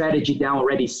MicroStrategy down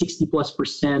already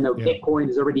 60+% of Bitcoin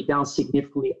is already down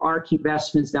significantly. ARK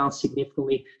investments down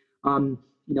significantly.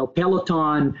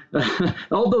 Peloton,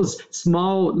 all those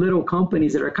small little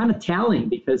companies that are kind of telling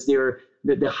because they're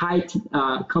the high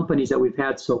companies that we've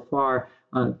had so far.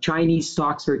 Chinese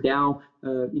stocks are down,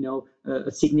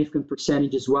 a significant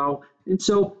percentage as well. And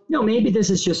so, maybe this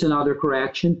is just another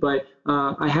correction, but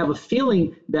I have a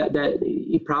feeling that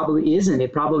it probably isn't.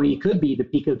 It probably could be the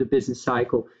peak of the business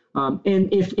cycle. And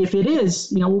if it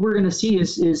is, what we're going to see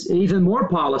is even more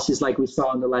policies like we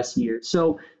saw in the last year.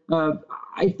 So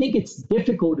I think it's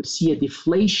difficult to see a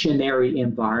deflationary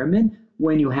environment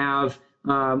when you have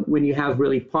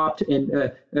really popped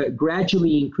and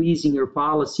gradually increasing your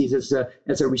policies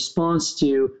as a response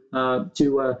to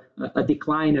a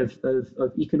decline of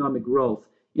economic growth.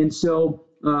 And so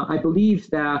I believe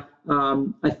that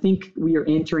I think we are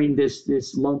entering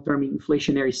this long-term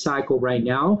inflationary cycle right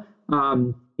now.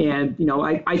 And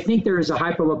I think there is a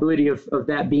high probability of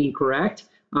that being correct.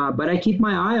 But I keep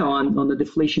my eye on the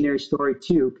deflationary story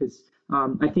too, because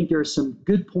I think there are some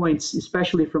good points,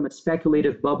 especially from a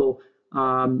speculative bubble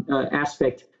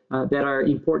aspect, that are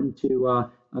important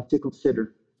to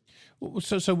consider.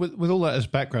 So with all that as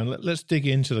background, let's dig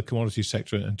into the commodity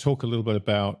sector and talk a little bit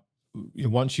about,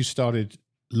 once you started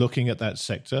looking at that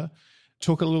sector,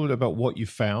 talk a little bit about what you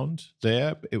found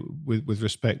there with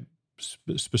respect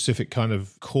specific kind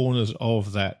of corners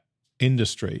of that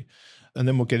industry. And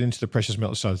then we'll get into the precious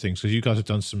metal side of things, because you guys have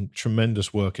done some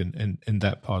tremendous work in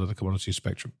that part of the commodity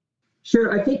spectrum.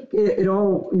 Sure. I think it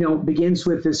all, begins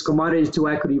with this commodity to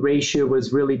equity ratio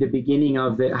was really the beginning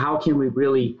of it. How can we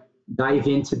really dive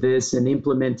into this and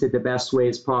implement it the best way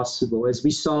as possible? As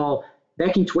we saw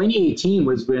back in 2018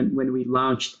 was when we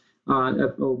launched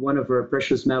one of our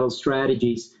precious metal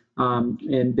strategies.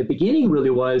 And the beginning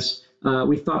really was,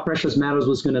 we thought precious metals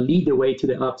was going to lead the way to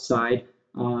the upside.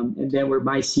 And then we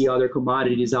might see other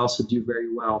commodities also do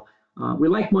very well. We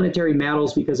like monetary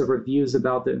metals because of our views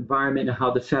about the environment and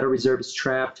how the Federal Reserve is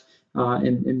trapped.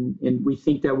 And we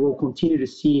think that we'll continue to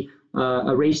see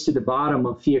a race to the bottom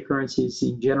of fiat currencies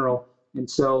in general. And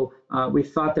so we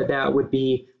thought that would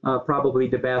be probably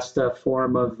the best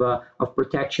form of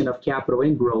protection of capital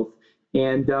and growth.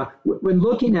 And when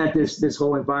looking at this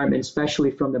whole environment,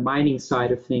 especially from the mining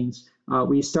side of things,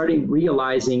 we started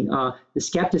realizing the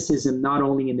skepticism not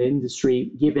only in the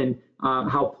industry, given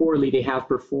how poorly they have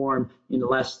performed in the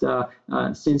last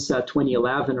since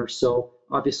 2011 or so.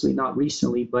 Obviously not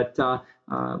recently, but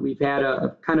we've had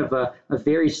a kind of a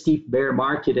very steep bear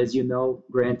market, as you know,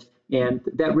 Grant, and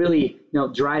that really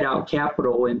dried out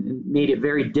capital and made it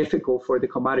very difficult for the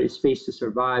commodity space to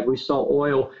survive. We saw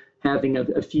oil having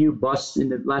a few busts in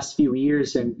the last few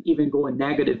years and even going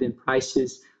negative in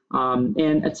prices.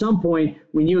 And at some point,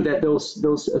 we knew that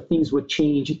those things would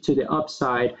change to the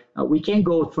upside. We can't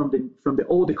go from the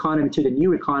old economy to the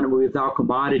new economy without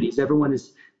commodities. Everyone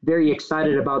is very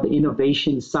excited about the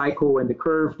innovation cycle and the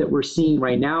curve that we're seeing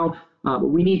right now. But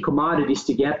we need commodities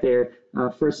to get there,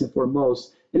 first and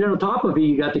foremost. And then on top of it,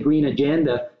 you got the green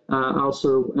agenda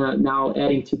also now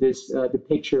adding to this the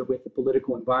picture with the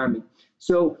political environment.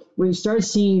 So when you start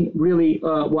seeing really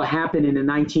what happened in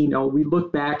we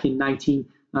look back in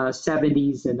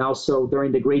 1970s and also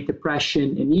during the Great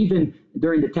Depression and even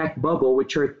during the tech bubble,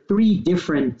 which are three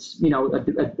different,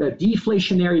 a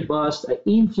deflationary bust, an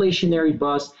inflationary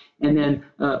bust, and then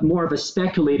more of a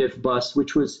speculative bust,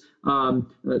 which was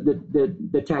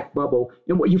the tech bubble.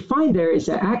 And what you find there is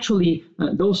that actually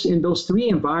in those three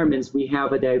environments, we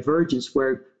have a divergence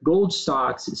where gold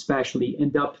stocks especially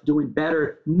end up doing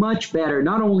better, much better,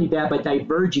 not only that, but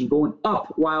diverging, going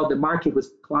up while the market was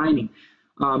declining.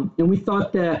 And we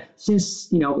thought that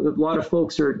since, a lot of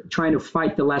folks are trying to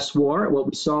fight the last war, what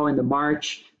we saw in the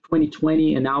March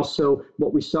 2020 and also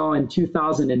what we saw in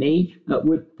 2008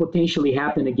 would potentially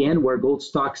happen again, where gold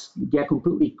stocks get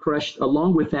completely crushed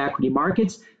along with the equity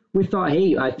markets. We thought,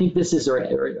 hey, I think this is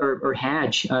our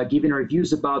hedge, given our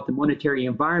views about the monetary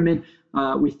environment.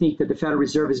 We think that the Federal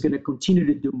Reserve is going to continue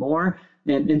to do more.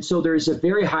 And so there is a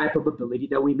very high probability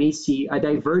that we may see a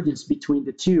divergence between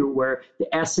the two, where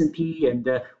the S&P and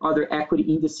the other equity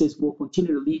indices will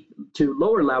continue to lead to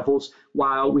lower levels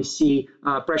while we see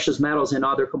precious metals and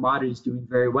other commodities doing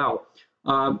very well.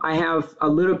 I have a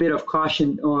little bit of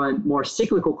caution on more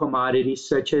cyclical commodities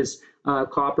such as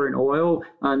copper and oil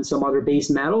and some other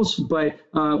base metals, but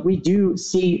we do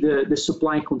see the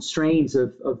supply constraints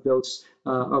of those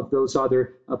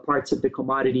other parts of the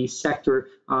commodity sector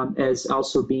as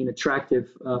also being attractive,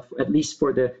 at least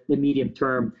for the medium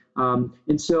term.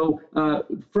 And so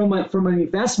from an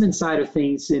investment side of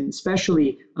things, and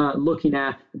especially looking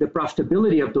at the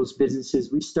profitability of those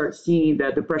businesses, we start seeing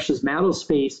that the precious metal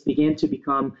space began to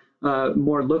become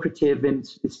more lucrative, and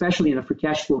especially in a free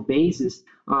cash flow basis,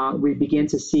 we begin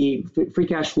to see free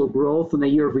cash flow growth on a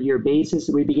year-over-year basis.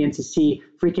 We begin to see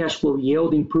free cash flow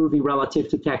yield improving relative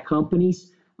to tech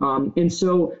companies. And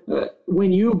so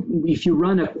if you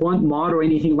run a quant model or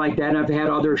anything like that, I've had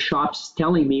other shops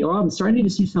telling me, oh, I'm starting to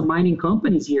see some mining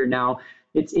companies here now.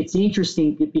 It's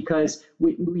interesting because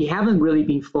we haven't really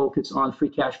been focused on free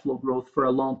cash flow growth for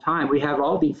a long time. We have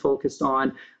all been focused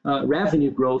on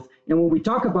revenue growth. And when we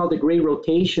talk about the great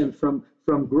rotation from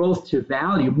growth to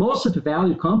value, most of the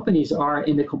value companies are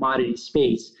in the commodity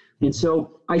space. And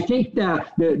so I think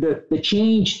that the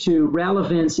change to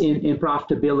relevance in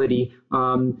profitability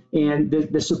and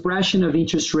the suppression of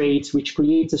interest rates, which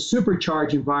creates a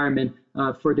supercharged environment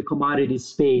for the commodity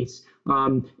space,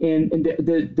 and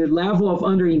the level of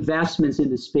underinvestments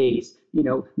in the space,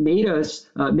 made us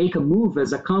make a move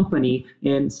as a company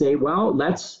and say, well,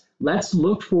 let's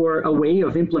look for a way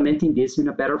of implementing this in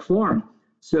a better form.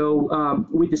 So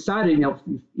we decided,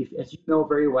 as you know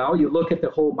very well, you look at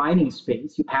the whole mining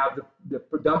space, you have the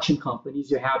production companies,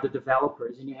 you have the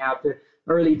developers, and you have the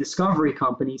early discovery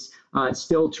companies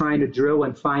still trying to drill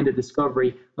and find a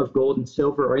discovery of gold and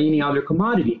silver or any other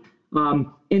commodity.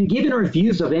 And given our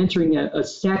views of entering a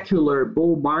secular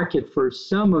bull market for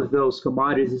some of those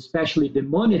commodities, especially the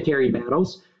monetary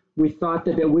metals, we thought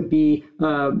that it would be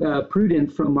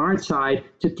prudent from our side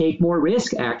to take more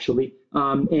risk, actually,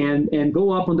 and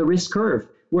go up on the risk curve,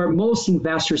 where most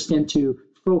investors tend to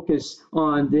focus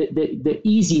on the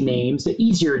easy names, the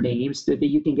easier names that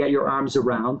you can get your arms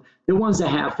around, the ones that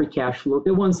have free cash flow,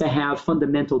 the ones that have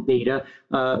fundamental data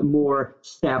more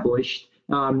established,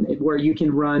 where you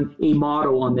can run a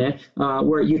model on that,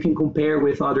 where you can compare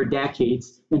with other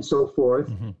decades and so forth.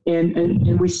 Mm-hmm.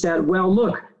 And we said, well,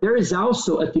 look, there is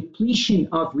also a depletion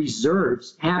of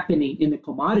reserves happening in the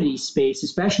commodity space,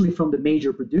 especially from the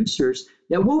major producers,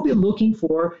 that will be looking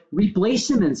for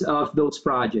replacements of those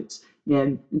projects.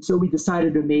 And so we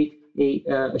decided to make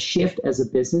a shift as a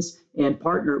business and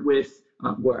partner with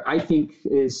where I think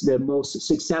is the most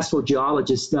successful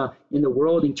geologist in the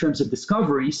world in terms of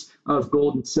discoveries of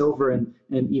gold and silver and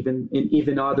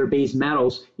even other base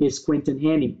metals is Quinton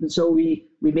Hennigh. And so we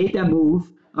made that move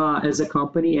as a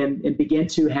company and began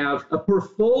to have a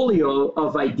portfolio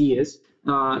of ideas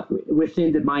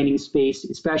within the mining space,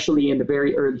 especially in the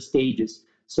very early stages.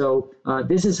 So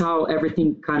this is how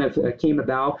everything kind of came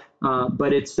about,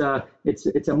 but it's a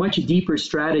much deeper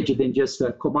strategy than just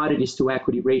commodities to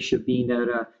equity ratio being at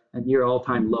a near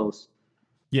all-time lows.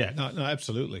 Yeah, no,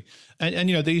 absolutely. And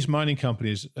these mining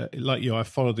companies, like you, I've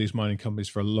followed these mining companies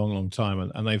for a long, long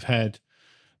time, and they've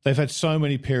had so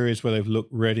many periods where they've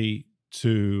looked ready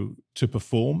to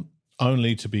perform,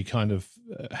 only to be kind of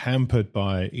hampered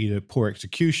by either poor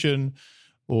execution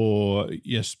or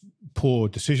poor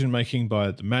decision making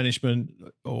by the management,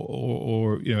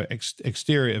 or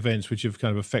exterior events which have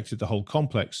kind of affected the whole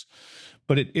complex.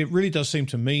 But it really does seem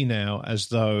to me now as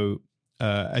though,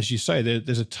 as you say,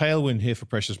 there's a tailwind here for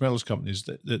precious metals companies.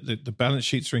 The balance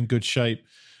sheets are in good shape.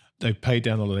 They've paid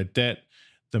down all of their debt.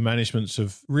 The managements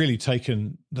have really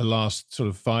taken the last sort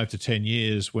of 5 to 10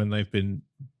 years when they've been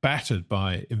battered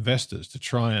by investors to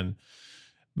try and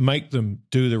make them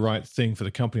do the right thing for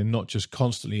the company and not just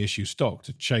constantly issue stock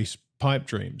to chase pipe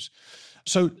dreams.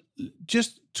 So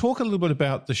just talk a little bit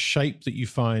about the shape that you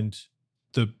find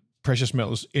the precious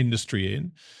metals industry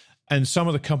in and some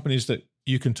of the companies that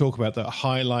you can talk about that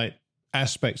highlight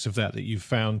aspects of that you've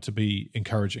found to be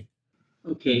encouraging.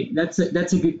 Okay, that's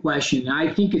a good question.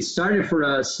 I think it started for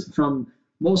us from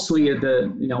mostly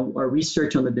our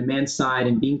research on the demand side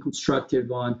and being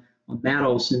constructive on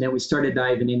metals, and then we started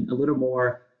diving in a little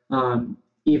more,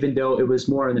 even though it was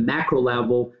more on the macro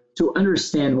level, to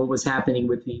understand what was happening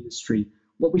with the industry.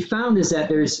 What we found is that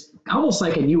there's almost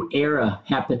like a new era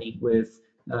happening with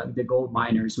the gold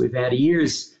miners. We've had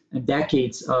years and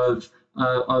decades of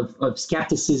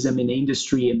skepticism in the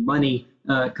industry and money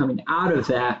coming out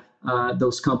of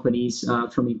those companies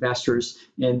from investors.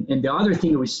 And the other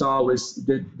thing that we saw was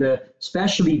the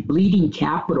especially bleeding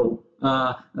capital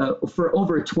for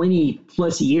over 20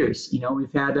 plus years.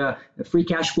 We've had a free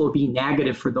cash flow being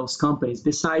negative for those companies,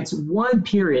 besides one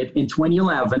period in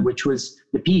 2011, which was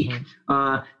the peak.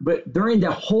 Mm-hmm. But during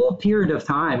the whole period of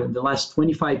time, in the last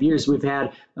 25 years, we've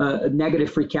had a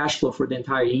negative free cash flow for the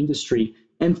entire industry.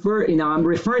 And I'm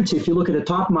referring to, if you look at the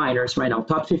top miners right now,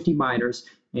 top 50 miners,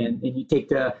 and you take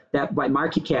that by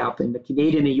market cap and the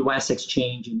Canadian and U.S.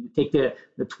 exchange, and you take the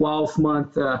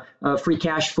 12-month free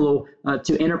cash flow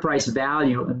to enterprise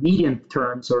value in median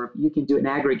terms, or you can do an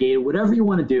aggregator, whatever you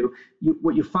want to do.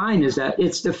 What you find is that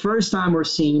it's the first time we're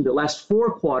seeing the last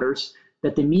 4 quarters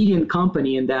that the median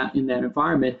company in that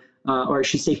environment, or I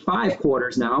should say 5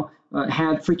 quarters now,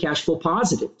 had free cash flow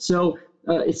positive. So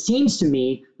it seems to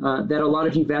me that a lot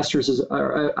of investors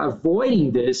are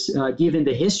avoiding this, given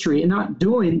the history, and not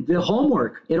doing the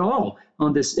homework at all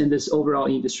on this in this overall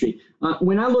industry.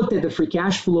 When I looked at the free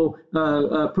cash flow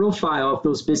profile of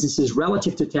those businesses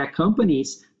relative to tech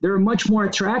companies, they're much more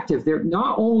attractive. They're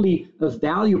not only a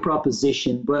value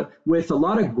proposition, but with a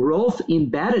lot of growth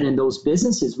embedded in those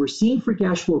businesses. We're seeing free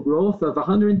cash flow growth of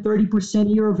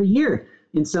 130% year over year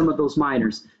in some of those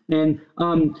miners. And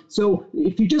so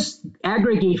if you just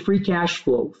aggregate free cash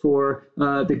flow for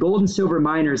the gold and silver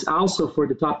miners, also for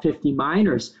the top 50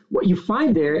 miners, what you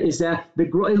find there is that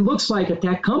it looks like a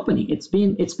tech company. It's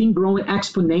been growing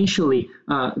exponentially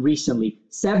recently.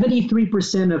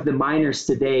 73% of the miners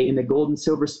today in the gold and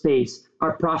silver space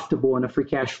are profitable on a free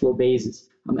cash flow basis.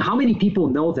 How many people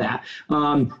know that?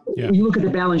 You look at the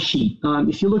balance sheet.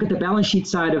 If you look at the balance sheet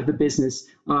side of the business,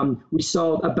 we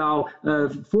saw about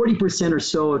 40% or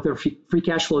so of their free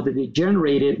cash flow that they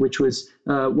generated, which was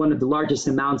one of the largest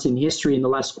amounts in history in the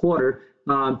last quarter.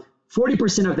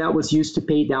 40% of that was used to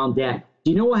pay down debt.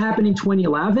 Do you know what happened in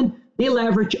 2011? They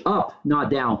leveraged up, not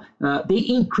down. They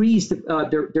increased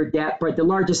their debt by the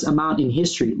largest amount in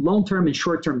history, long-term and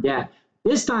short-term debt.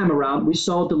 This time around, we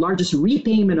saw the largest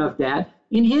repayment of debt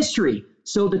in history.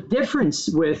 So the difference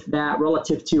with that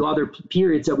relative to other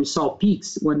periods that we saw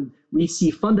peaks when we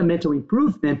see fundamental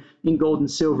improvement in gold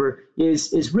and silver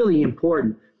is really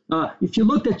important. If you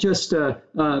looked at just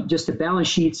the balance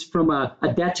sheets from a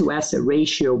debt to asset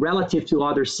ratio relative to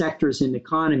other sectors in the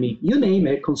economy, you name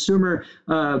it, consumer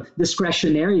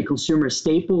discretionary, consumer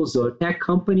staples, or tech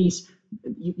companies,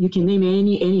 you can name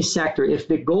any sector. If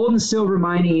the gold and silver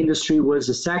mining industry was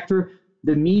a sector,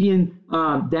 the median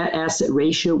debt asset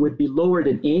ratio would be lower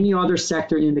than any other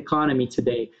sector in the economy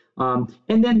today. And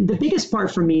then the biggest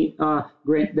part for me,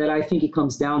 Grant, that I think it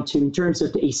comes down to in terms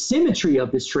of the asymmetry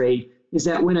of this trade is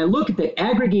that when I look at the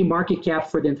aggregate market cap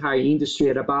for the entire industry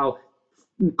at about,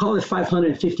 call it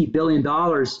 $550 billion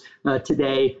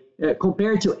today,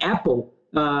 compared to Apple,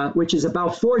 which is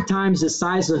about 4 times the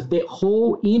size of the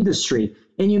whole industry.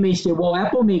 And you may say, well,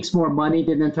 Apple makes more money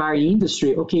than the entire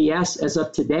industry. Okay, yes, as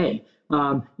of today.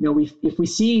 If we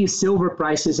see silver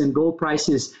prices and gold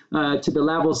prices to the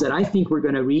levels that I think we're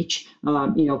going to reach,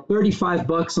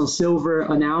 $35 on silver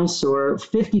an ounce or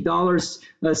 $50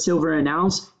 silver an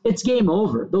ounce, it's game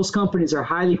over. Those companies are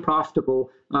highly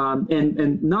profitable,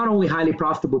 and not only highly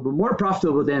profitable, but more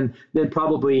profitable than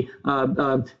probably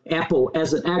Apple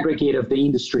as an aggregate of the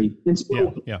industry. And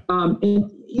so,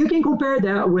 and you can compare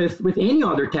that with any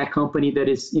other tech company that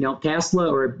is,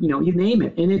 Tesla or, you name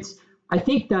it. And I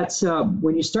think that's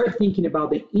when you start thinking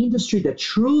about the industry that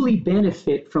truly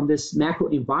benefit from this macro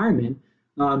environment,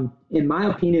 in my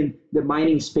opinion, the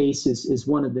mining space is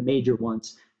one of the major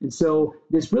ones. And so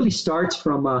this really starts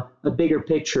from a bigger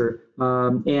picture.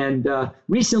 And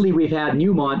recently we've had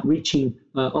Newmont reaching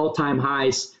all-time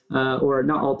highs, or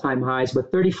not all-time highs, but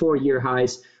 34-year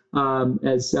highs,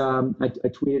 as I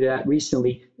tweeted that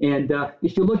recently. And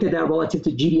if you look at that relative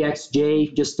to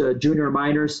GDXJ, just junior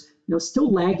miners,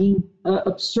 still lagging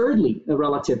absurdly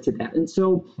relative to that. And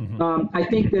so I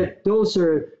think that those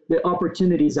are the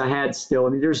opportunities I had still. I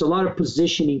mean, there's a lot of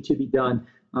positioning to be done.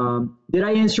 Did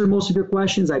I answer most of your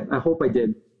questions? I hope I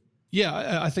did.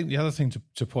 Yeah, I think the other thing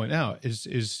to point out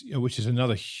is which is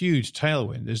another huge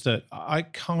tailwind, is that I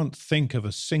can't think of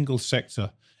a single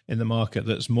sector in the market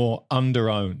that's more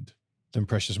under-owned than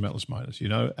precious metals miners,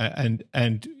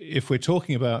 and if we're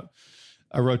talking about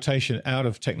a rotation out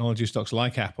of technology stocks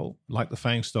like Apple, like the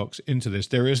FANG stocks, into this,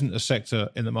 there isn't a sector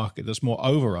in the market that's more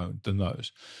over-owned than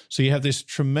those. So you have this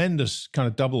tremendous kind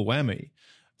of double whammy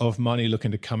of money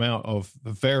looking to come out of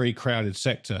a very crowded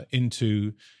sector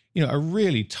into, a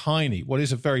really tiny, what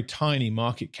is a very tiny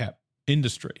market cap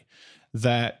industry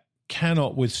that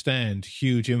cannot withstand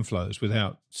huge inflows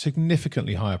without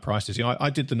significantly higher prices. I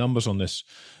did the numbers on this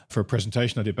for a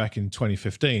presentation I did back in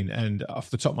 2015, and off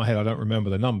the top of my head, I don't remember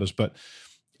the numbers, but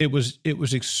it was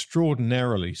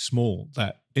extraordinarily small,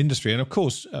 that industry. And of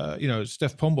course,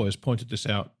 Steph Pomboy has pointed this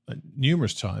out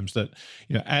numerous times that,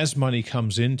 as money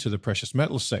comes into the precious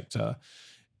metals sector,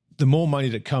 the more money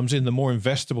that comes in, the more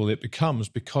investable it becomes,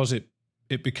 because it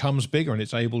becomes bigger and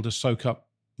it's able to soak up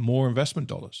more investment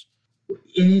dollars.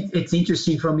 It's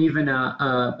interesting from even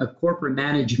a corporate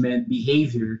management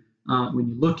behavior. When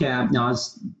you look at,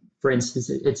 for instance,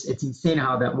 it's insane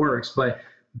how that works. But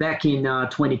back in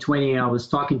 2020, I was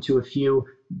talking to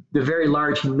the very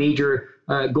large major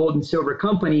gold and silver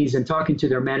companies and talking to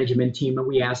their management team. And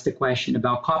we asked the question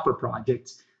about copper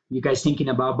projects. You guys thinking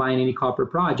about buying any copper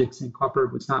projects? And copper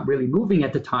was not really moving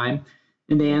at the time.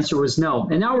 And the answer was no.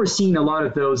 And now we're seeing a lot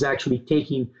of those actually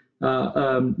taking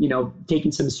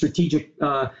taking some strategic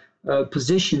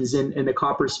positions in the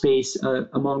copper space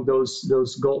among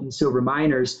those gold and silver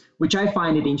miners, which I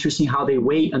find it interesting how they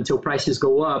wait until prices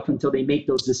go up until they make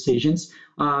those decisions.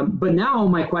 But now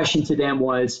my question to them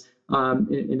was,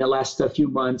 in the last few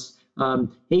months,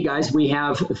 hey guys, we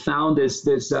have found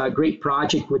this great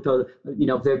project with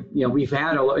we've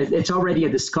had it's already a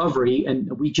discovery,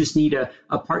 and we just need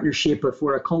a partnership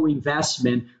for a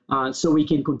co-investment so we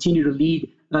can continue to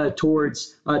lead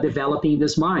towards developing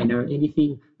this mine or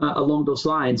anything along those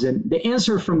lines. And the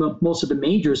answer from most of the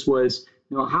majors was,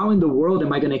 how in the world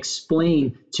am I going to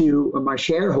explain to my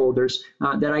shareholders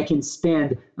that I can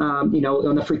spend,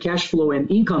 on a free cash flow and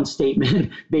income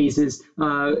statement basis,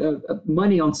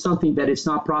 money on something that is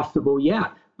not profitable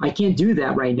yet? I can't do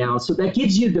that right now. So that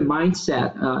gives you the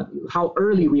mindset, how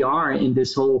early we are in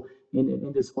this whole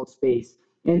in this whole space.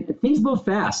 And things move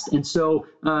fast, and so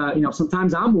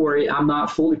sometimes I'm worried I'm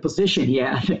not fully positioned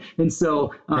yet. And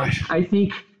so Right.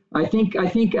 I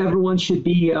think everyone should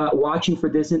be watching for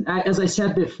this. And as I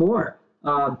said before,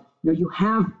 you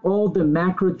have all the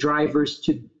macro drivers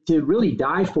to really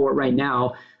die for right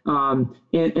now.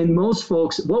 And most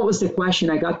folks, what was the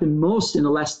question I got the most in the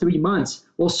last 3 months?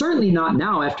 Well, certainly not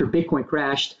now after Bitcoin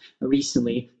crashed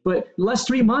recently, but the last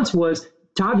 3 months was,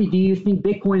 Tavi, do you think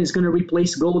Bitcoin is going to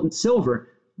replace gold and silver?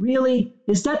 Really?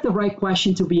 Is that the right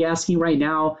question to be asking right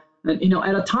now?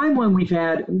 At a time when we've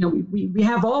had, we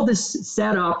have all this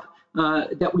set up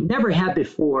that we never had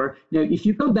before. If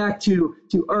you come back to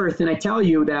Earth and I tell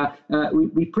you that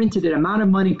we printed the amount of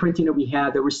money printing that we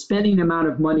had, that we're spending the amount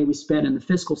of money we spent on the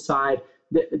fiscal side,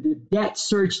 the debt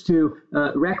surged to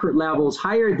record levels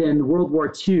higher than World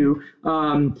War II.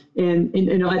 And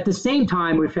at the same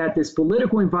time, we've had this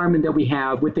political environment that we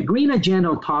have with the green agenda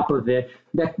on top of it,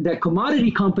 that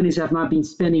commodity companies have not been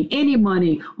spending any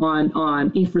money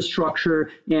on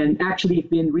infrastructure and actually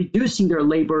been reducing their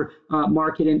labor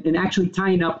market and actually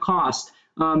tying up costs.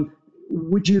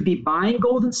 Would you be buying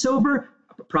gold and silver?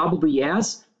 Probably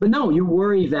yes. But no, you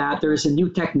worry that there's a new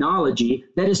technology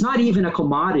that is not even a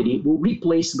commodity, will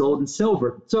replace gold and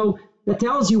silver. So that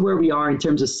tells you where we are in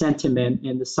terms of sentiment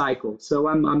in the cycle. So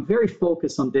I'm very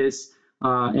focused on this.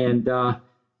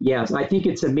 Yes, I think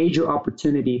it's a major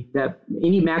opportunity that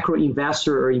any macro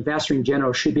investor or investor in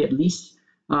general should be at least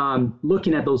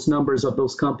looking at those numbers of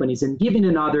those companies and giving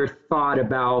another thought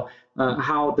about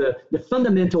how the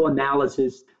fundamental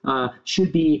analysis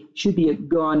should be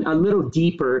gone a little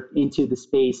deeper into the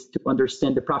space to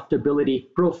understand the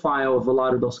profitability profile of a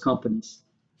lot of those companies.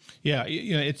 Yeah,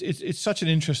 it's such an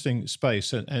interesting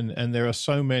space, and there are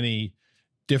so many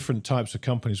different types of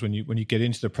companies when you get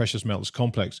into the precious metals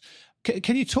complex.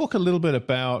 Can you talk a little bit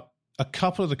about a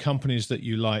couple of the companies that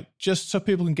you like, just so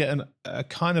people can get a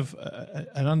kind of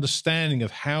an understanding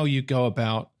of how you go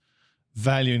about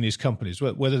valuing these companies,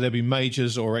 whether they be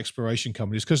majors or exploration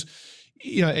companies? Because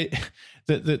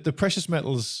the precious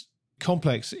metals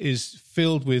complex is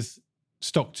filled with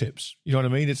stock tips. You know what I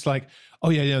mean? It's like,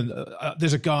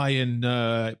 there's a guy in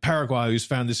Paraguay who's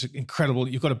found this incredible,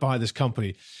 you've got to buy this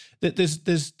company. There's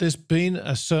been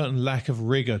a certain lack of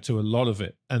rigor to a lot of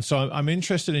it, and so I'm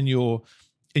interested in your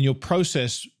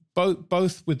process,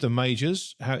 both with the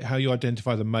majors, how you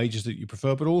identify the majors that you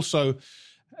prefer, but also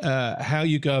how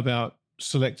you go about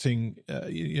selecting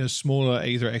smaller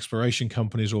either exploration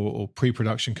companies or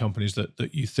pre-production companies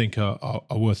that you think are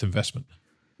worth investment.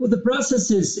 Well, the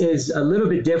process is a little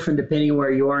bit different depending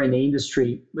where you are in the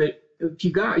industry. But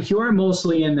if you are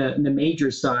mostly in the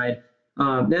major side,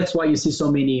 that's why you see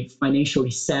so many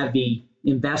financially savvy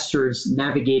investors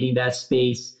navigating that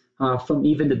space from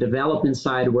even the development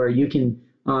side, where you can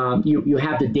you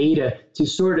have the data to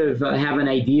sort of have an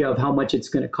idea of how much it's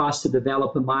going to cost to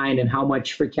develop a mine and how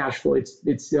much free cash flow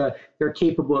they're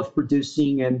capable of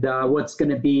producing, and what's going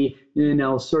to be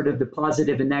sort of the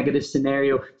positive and negative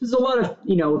scenario. There's a lot of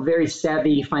very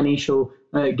savvy financial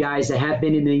guys that have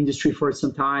been in the industry for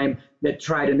some time that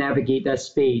try to navigate that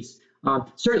space.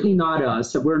 Certainly not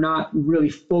us. We're not really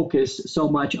focused so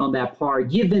much on that part,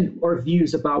 given our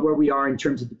views about where we are in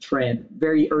terms of the trend.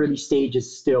 Very early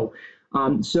stages still.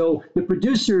 So the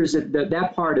producers,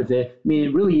 that part of it,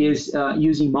 it really is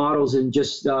using models and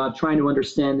just trying to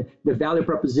understand the value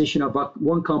proposition of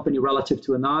one company relative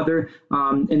to another.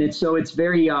 And it's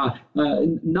very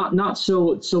not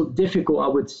so difficult, I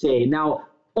would say. Now,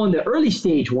 on the early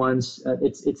stage ones,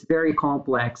 it's very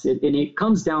complex, and it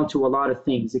comes down to a lot of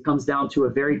things. It comes down to a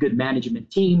very good management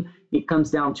team. it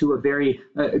comes down to a very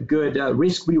good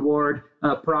risk-reward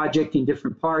project in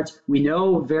different parts. We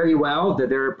know very well that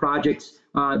there are projects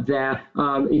that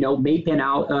may pan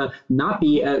out not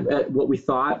be what we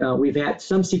thought. We've had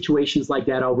some situations like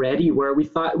that already where we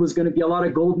thought it was going to be a lot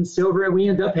of gold and silver, and we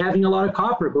end up having a lot of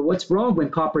copper. But what's wrong when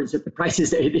copper is at the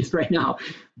prices that it is right now?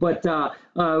 But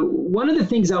one of the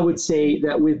things I would say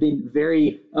that we've been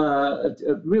very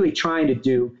really trying to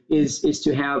do is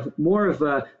to have more of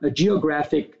a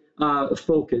geographic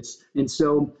focus. And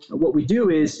so what we do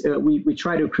is we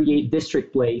try to create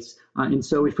district plays. And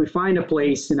so if we find a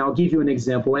place, and I'll give you an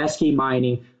example, SK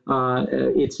Mining,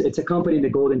 it's a company in the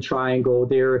Golden Triangle.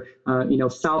 They're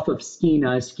south of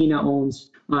Skeena. Skeena owns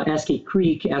SK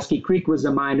Creek. SK Creek was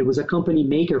a mine. It was a company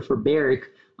maker for Barrick.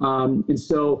 And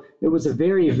so it was a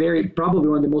very, very, probably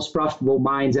one of the most profitable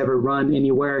mines ever run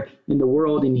anywhere in the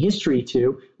world in history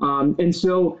too. And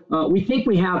so we think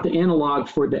we have the analog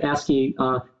for the SK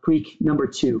Creek number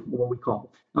 2, what we call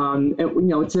it.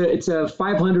 It's a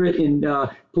 500 and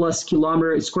plus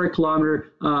square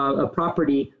kilometer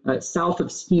property south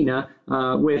of Skeena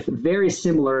with very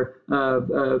similar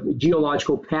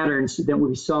geological patterns than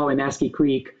we saw in SK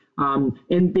Creek.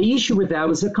 And the issue with that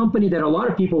was a company that a lot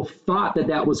of people thought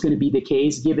that was going to be the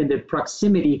case given the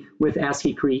proximity with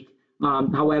SK Creek.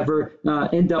 However,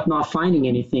 end up not finding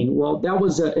anything. Well, that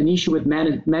was an issue with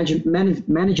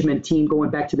management team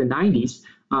going back to the 90s,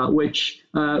 which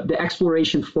the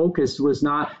exploration focus was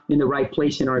not in the right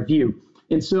place in our view.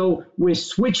 And so we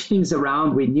switched things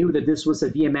around. We knew that this was a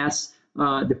VMS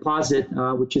deposit,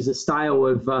 which is a style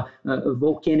of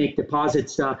volcanic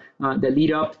deposits that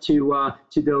lead up to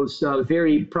those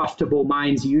very profitable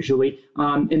mines usually.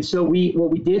 And so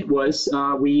what we did was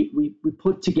we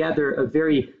put together a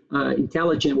very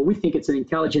intelligent, well, we think it's an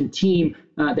intelligent team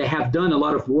that have done a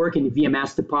lot of work in the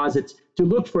VMS deposits to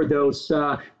look for those,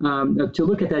 to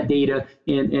look at that data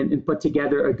and put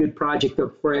together a good project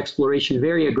for exploration,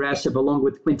 very aggressive, along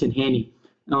with Quinton Henney.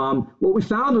 What we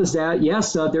found was that,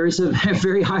 yes, there is a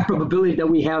very high probability that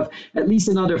we have at least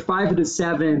another 5 to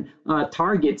 7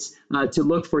 targets to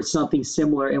look for something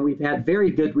similar, and we've had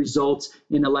very good results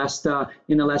in the last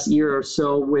year or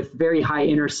so with very high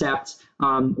intercepts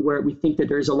where we think that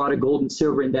there's a lot of gold and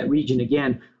silver in that region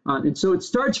again. And so it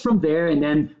starts from there, and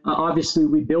then obviously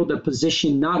we build a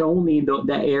position not only in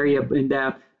that area, but in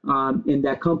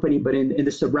that company, but in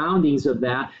the surroundings of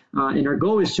that. And our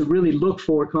goal is to really look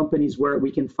for companies where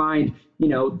we can find,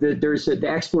 there's the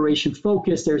exploration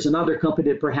focus. There's another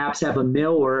company that perhaps have a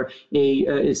mill or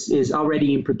is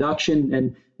already in production,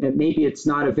 and maybe it's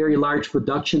not a very large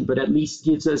production, but at least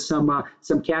gives us some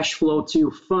cash flow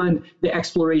to fund the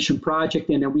exploration project.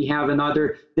 And then we have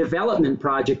another development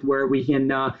project where we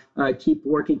can keep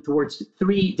working towards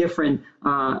 3 different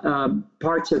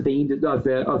parts of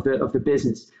the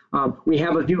business. We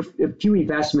have a few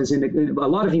investments a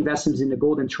lot of investments in the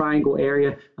Golden Triangle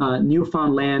area,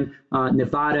 Newfoundland,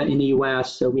 Nevada in the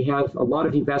U.S. So we have a lot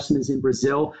of investments in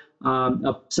Brazil,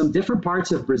 some different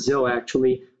parts of Brazil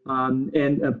actually,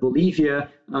 and Bolivia,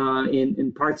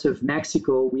 in parts of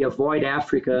Mexico. We avoid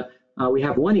Africa. We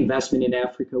have 1 investment in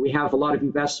Africa. We have a lot of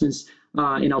investments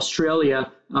in Australia,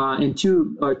 and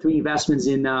 2 or 3 investments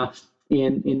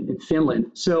in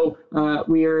Finland. So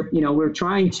we're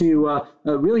trying to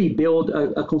really build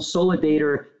a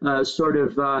consolidator sort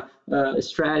of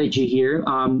strategy here.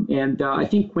 And I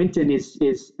think Quinton is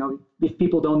if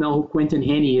people don't know who Quinton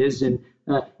Henney is, and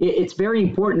it's very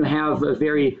important to have a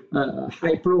very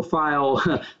high-profile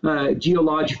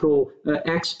geological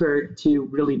expert to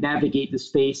really navigate the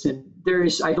space. And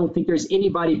I don't think there's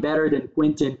anybody better than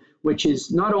Quinton, which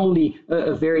is not only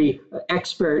a very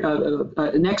expert,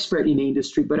 an expert in the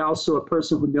industry, but also a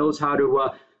person who knows how to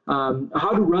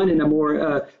run in a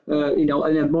more, in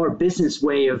a more business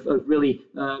way of really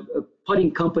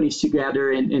putting companies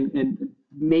together and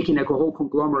making a whole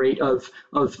conglomerate of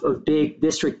big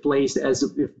district plays as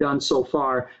we've done so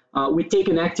far. We take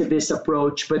an activist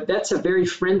approach, but that's a very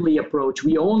friendly approach.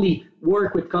 We only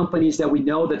work with companies that we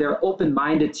know that they're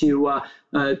open-minded to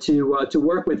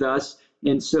work with us.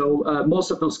 And so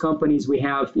most of those companies we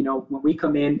have, when we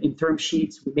come in term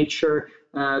sheets, we make sure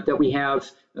that we have,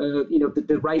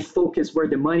 the right focus where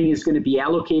the money is going to be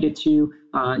allocated to.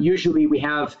 Usually we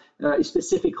have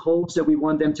specific holes that we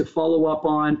want them to follow up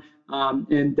on.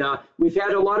 And we've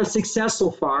had a lot of success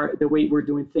so far, the way we're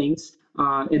doing things.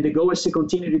 And the goal is to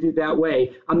continue to do that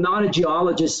way. I'm not a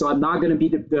geologist, so I'm not going to be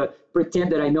the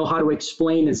pretend that I know how to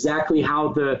explain exactly how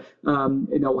the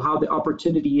how the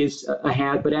opportunity is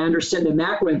ahead. But I understand the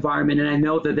macro environment, and I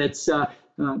know that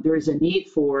there is a need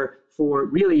for for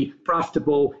really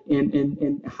profitable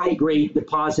and high-grade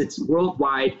deposits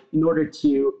worldwide in order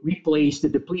to replace the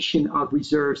depletion of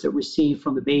reserves that we're seeing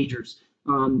from the majors.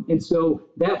 And so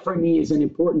that for me is an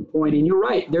important point. And you're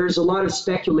right, there's a lot of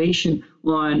speculation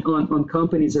on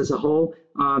companies as a whole,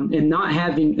 and not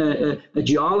having a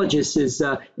geologist is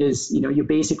you're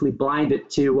basically blinded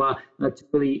to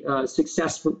really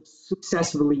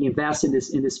successfully invest in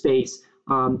this space.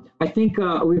 I think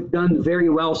we've done very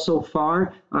well so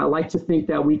far. I like to think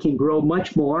that we can grow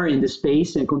much more in the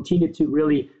space and continue to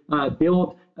really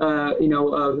build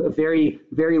a very,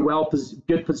 very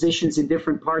good positions in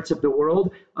different parts of the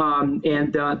world,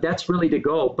 and that's really the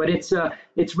goal. But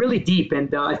it's really deep,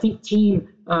 and I think team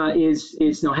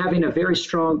is now having a very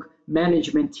strong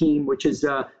management team, which is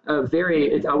a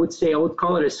very, I would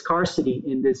call it a scarcity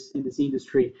in this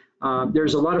industry.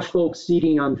 There's a lot of folks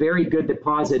sitting on very good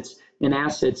deposits and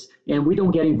assets, and we don't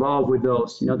get involved with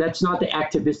those. That's not the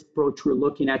activist approach we're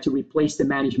looking at to replace the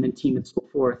management team and so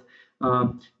forth.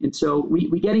 And so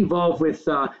we get involved with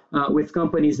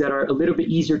companies that are a little bit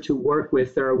easier to work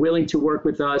with, that are willing to work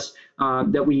with us,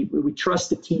 that we trust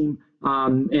the team,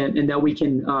 and that we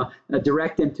can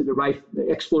direct them to the right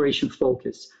exploration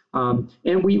focus.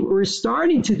 And we're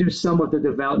starting to do some of the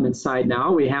development side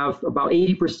now. We have about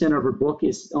 80% of our book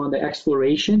is on the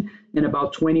exploration, and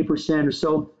about 20% or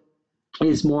so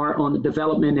is more on the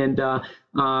development and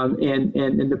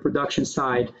the production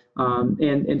side.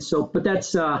 And so, but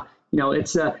that's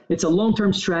it's a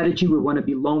long-term strategy. We want to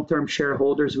be long-term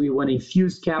shareholders. We want to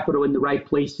infuse capital in the right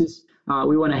places.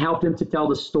 We want to help them to tell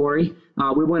the story.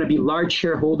 We want to be large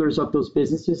shareholders of those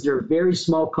businesses. They're very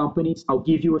small companies. I'll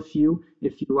give you a few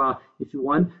if you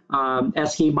want.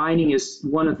 SK Mining is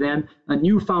one of them.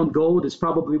 Newfound Gold is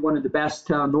probably one of the best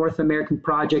North American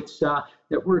projects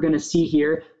that we're going to see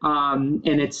here, and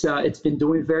it's been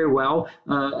doing very well.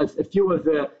 A few of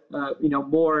the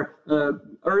more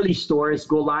early stories.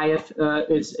 Goliath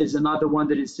is another one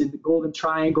that is in the Golden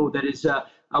Triangle. That is,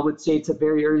 I would say, it's a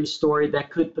very early story that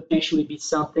could potentially be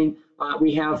something.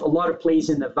 We have a lot of plays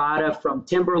in Nevada, from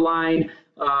Timberline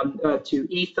to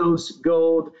Ethos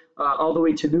Gold, all the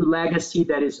way to New Legacy,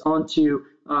 that is onto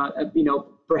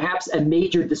perhaps a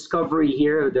major discovery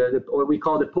here, what we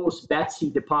call the post-Betsy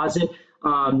deposit.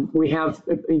 We have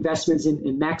investments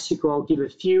in Mexico. I'll give a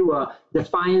few.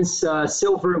 Defiance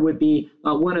Silver would be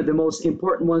one of the most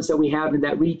important ones that we have in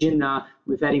that region.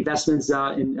 We've had investments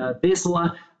in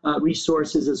Vizsla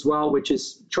Resources as well, which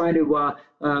is trying to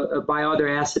buy other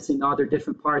assets in other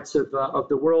different parts of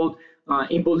the world.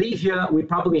 In Bolivia, we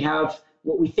probably have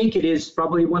what we think it is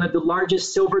probably one of the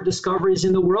largest silver discoveries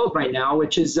in the world right now,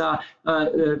 which is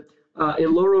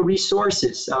Eloro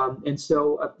Resources. And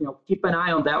so, keep an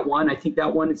eye on that one. I think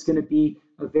that one is going to be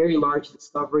a very large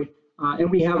discovery.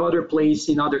 And we have other plays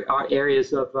in other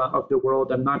areas of the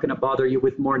world. I'm not going to bother you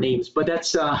with more names, but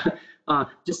that's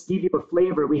just to give you a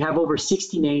flavor. We have over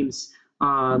 60 names,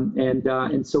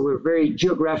 and so we're very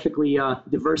geographically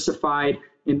diversified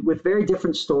and with very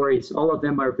different stories. All of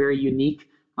them are very unique.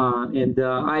 And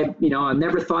I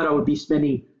never thought I would be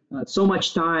spending so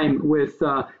much time with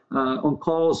on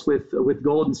calls with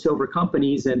gold and silver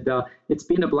companies, and it's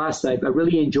been a blast. I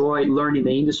really enjoy learning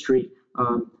the industry.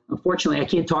 Unfortunately, I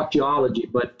can't talk geology,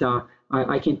 but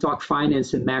I can talk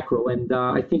finance and macro, and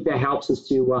I think that helps us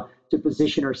to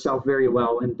position ourselves very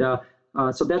well.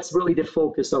 And so that's really the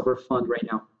focus of our fund right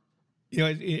now.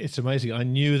 It's amazing. I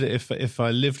knew that if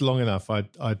I lived long enough,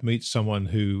 I'd meet someone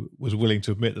who was willing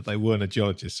to admit that they weren't a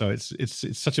geologist. So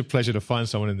it's such a pleasure to find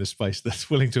someone in this space that's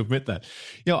willing to admit that.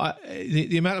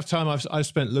 The amount of time I've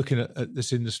spent looking at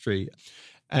this industry,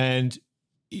 and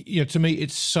to me,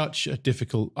 it's such a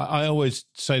difficult. I always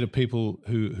say to people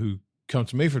who come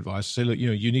to me for advice, say, look,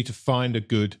 you need to find a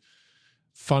good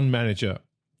fund manager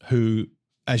who,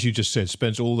 as you just said,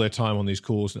 spends all their time on these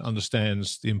calls and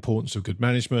understands the importance of good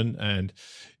management and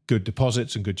good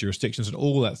deposits and good jurisdictions and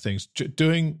all that things.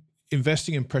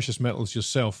 Investing in precious metals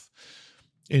yourself,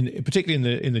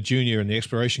 particularly in the junior and the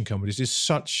exploration companies, is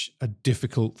such a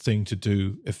difficult thing to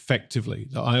do effectively.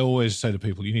 I always say to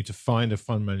people, you need to find a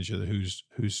fund manager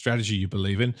whose strategy you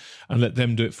believe in and let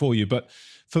them do it for you. But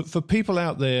for people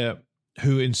out there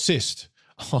who insist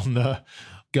on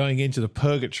going into the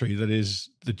purgatory that is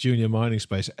the junior mining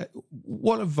space,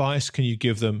 what advice can you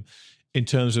give them in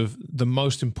terms of the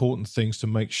most important things to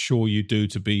make sure you do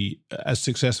to be as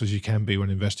successful as you can be when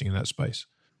investing in that space?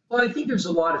 Well, I think there's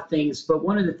a lot of things, but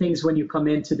one of the things when you come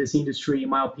into this industry, in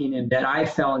my opinion, that I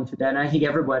fell into that, and I think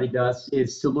everybody does,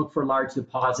 is to look for large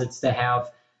deposits that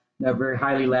have very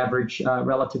highly leveraged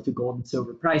relative to gold and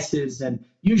silver prices. And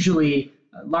usually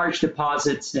large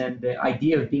deposits and the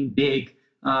idea of being big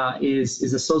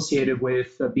is associated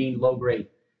with being low grade.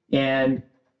 And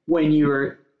when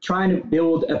you're trying to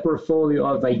build a portfolio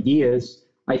of ideas,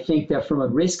 I think that from a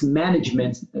risk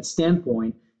management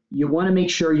standpoint, you want to make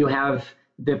sure you have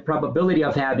the probability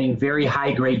of having very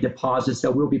high grade deposits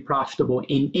that will be profitable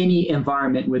in any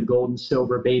environment with gold and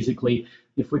silver. Basically,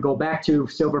 if we go back to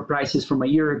silver prices from a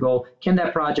year ago, can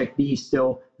that project be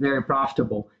still very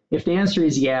profitable? If the answer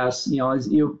is yes,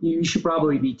 you should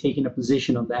probably be taking a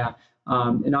position on that.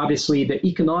 And obviously, the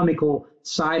economical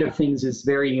side of things is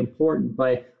very important.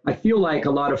 But I feel like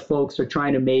a lot of folks are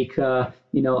trying to make a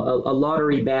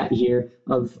lottery bet here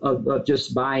of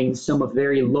just buying some of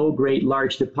very low grade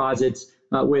large deposits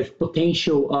with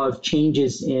potential of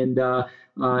changes and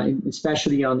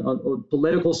especially on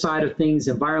political side of things,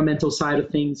 environmental side of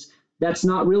things. That's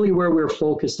not really where we're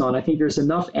focused on. I think there's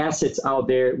enough assets out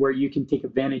there where you can take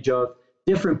advantage of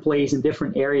different plays in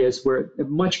different areas where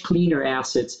much cleaner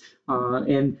assets.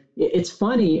 And it's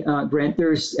funny, Brent,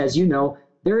 there's, as you know,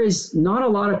 there is not a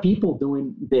lot of people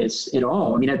doing this at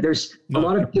all. I mean, there's a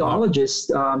lot of geologists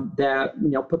that,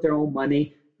 put their own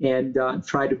money and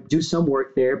try to do some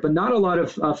work there, but not a lot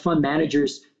of fund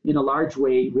managers in a large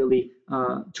way really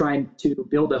trying to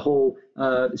build a whole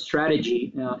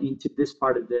strategy into this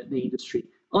part of the industry.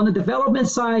 On the development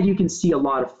side, you can see a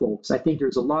lot of folks. I think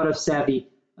there's a lot of savvy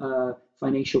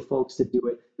financial folks to do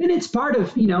it. And it's part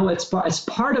of, it's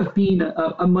part of being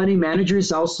a money manager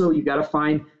is also you got to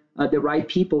find the right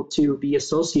people to be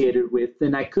associated with.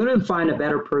 And I couldn't find a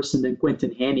better person than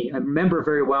Quentin Haney. I remember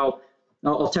very well,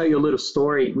 I'll tell you a little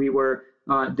story. We were,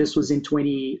 this was in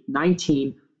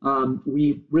 2019.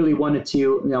 We really wanted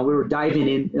to, we were diving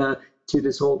in to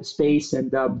this whole space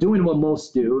and doing what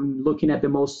most do, and looking at the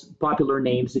most popular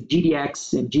names, the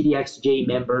GDX and GDXJ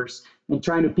members, and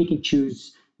trying to pick and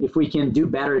choose if we can do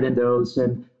better than those,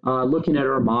 and looking at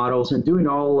our models and doing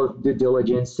all of the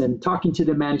diligence and talking to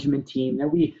the management team.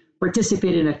 And we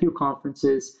participated in a few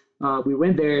conferences. We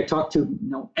went there, talked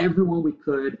to everyone we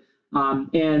could.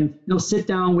 And sit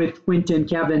down with Quentin.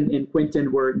 Kevin and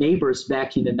Quentin were neighbors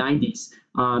back in the 90s.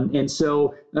 And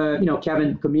so,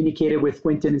 Kevin communicated with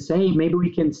Quentin and said, hey, maybe we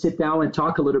can sit down and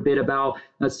talk a little bit about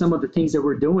some of the things that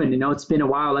we're doing. It's been a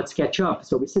while, let's catch up.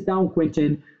 So we sit down with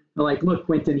Quentin, like, look,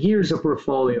 Quentin, here's a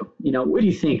portfolio. What do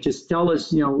you think? Just tell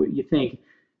us, what you think.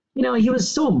 He was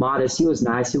so modest. He was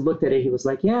nice. He looked at it. He was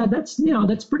like, yeah,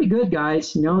 that's pretty good,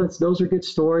 guys. Those are good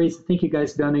stories. I think you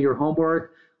guys done your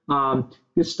homework.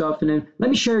 Good stuff. And then let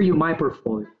me share you my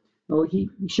portfolio. Oh, he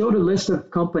showed a list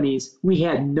of companies. We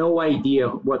had no idea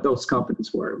what those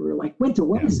companies were. We were like, Quentin,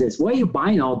 what is this? Why are you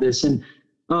buying all this? And,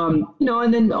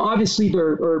 and then obviously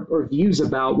there are views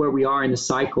about where we are in the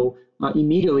cycle.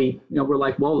 Immediately, we're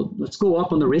like, well, let's go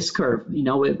up on the risk curve.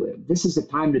 This is the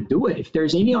time to do it. If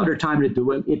there's any other time to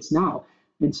do it, it's now.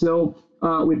 And so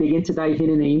we began to dive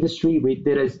in the industry. We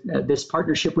did this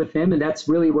partnership with him, and that's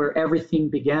really where everything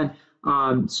began.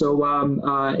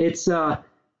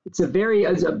 It's a very,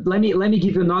 let me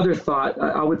give you another thought.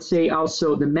 I would say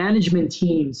also the management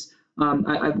teams,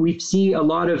 we see a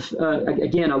lot of,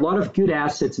 again, a lot of good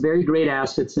assets, very great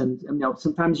assets. And,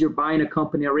 sometimes you're buying a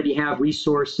company already have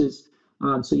resources.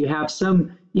 So you have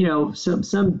some,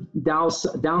 some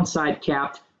downside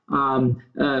capped on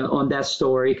that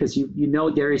story, because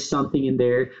there is something in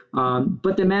there.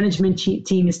 But the management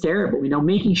team is terrible,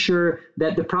 making sure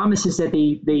that the promises that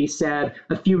they said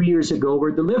a few years ago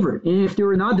were delivered. And if they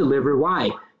were not delivered,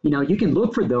 why? You can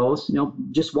look for those,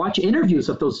 just watch interviews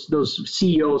of those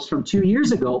CEOs from 2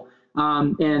 years ago.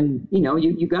 And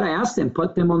you got to ask them,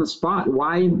 put them on the spot.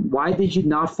 Why did you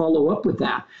not follow up with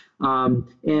that?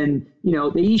 And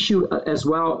the issue as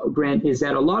well, Grant, is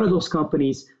that a lot of those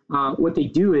companies, what they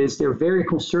do is they're very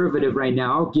conservative right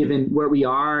now, given where we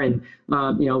are, and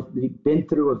we've been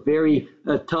through a very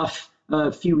tough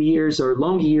few years or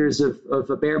long years of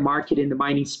a bear market in the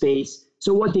mining space.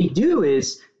 So what they do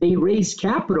is they raise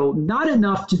capital, not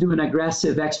enough to do an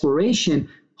aggressive exploration,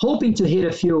 hoping to hit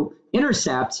a few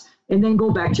intercepts, and then go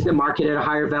back to the market at a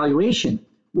higher valuation.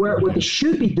 Where what they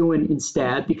should be doing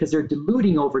instead, because they're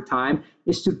diluting over time,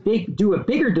 is to do a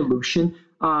bigger dilution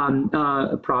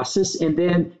process, and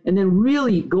then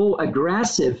really go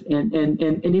aggressive. And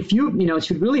if you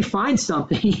should really find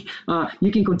something,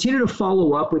 you can continue to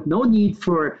follow up with no need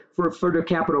for further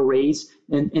capital raise.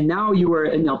 And now you are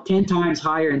 10 times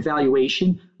higher in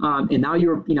valuation, and now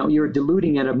you're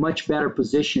diluting at a much better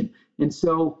position. And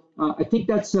so I think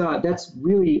that's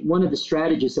really one of the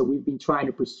strategies that we've been trying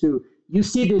to pursue. You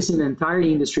see this in the entire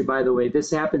industry, by the way.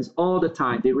 This happens all the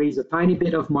time. They raise a tiny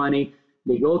bit of money.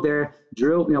 They go there,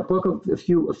 drill, poke a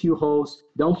few holes,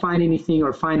 don't find anything,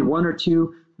 or find one or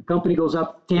two. The company goes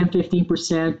up 10,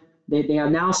 15%. They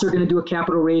announced they're going to do a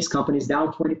capital raise. Companies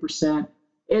down 20%.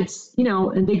 It's,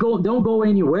 and they don't go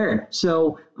anywhere.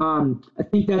 So I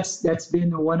think that's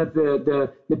been one of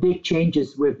the big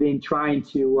changes we've been trying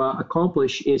to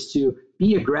accomplish, is to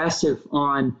be aggressive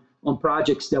on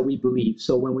projects that we believe.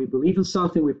 So when we believe in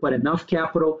something, we put enough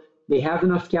capital. They have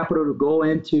enough capital to go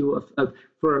into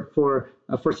for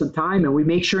some time, and we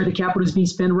make sure the capital is being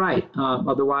spent right.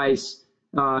 Otherwise,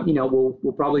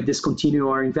 we'll probably discontinue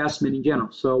our investment in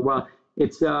general. So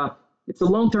it's a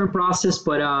long-term process,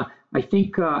 but I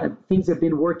think things have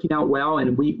been working out well,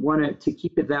 and we want to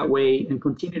keep it that way and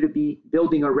continue to be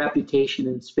building a reputation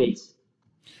in space.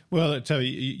 Well, Tavi,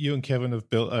 you and Kevin have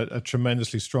built a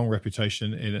tremendously strong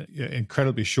reputation in an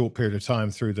incredibly short period of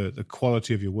time through the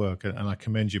quality of your work, and I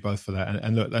commend you both for that.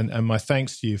 And my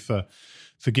thanks to you for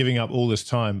giving up all this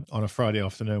time on a Friday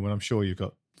afternoon when I'm sure you've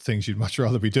got things you'd much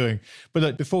rather be doing.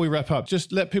 But before we wrap up,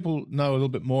 just let people know a little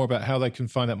bit more about how they can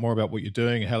find out more about what you're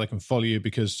doing and how they can follow you,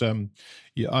 because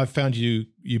I've found you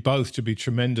both to be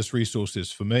tremendous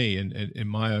resources for me in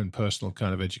my own personal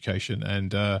kind of education.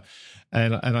 And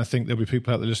I think there'll be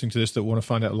people out there listening to this that want to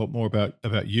find out a lot more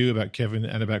about you, about Kevin,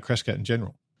 and about Crescat in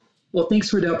general. Well,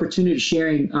 thanks for the opportunity of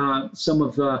sharing some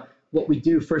of what we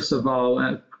do. First of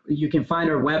all, you can find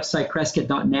our website,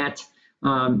 crescat.net.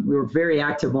 We're very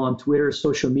active on Twitter,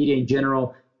 social media in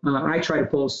general. I try to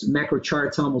post macro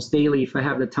charts almost daily if I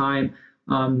have the time.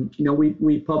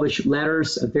 We publish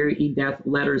letters, very in-depth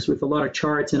letters with a lot of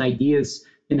charts and ideas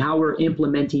and how we're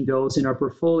implementing those in our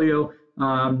portfolio.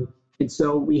 And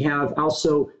so we have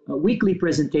also weekly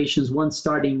presentations, one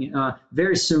starting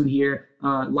very soon here,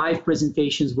 live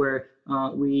presentations where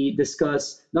we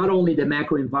discuss not only the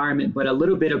macro environment, but a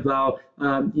little bit about,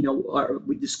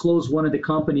 we disclose one of the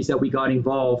companies that we got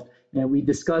involved. And we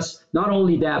discuss not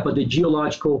only that, but the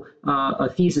geological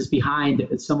thesis behind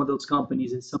some of those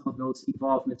companies and some of those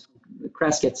involvements from the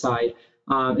Crescat side.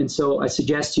 And so I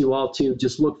suggest you all to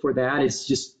just look for that. It's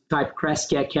just type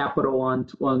Crescat Capital on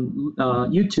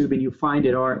YouTube and you find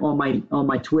it, or on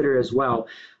my Twitter as well.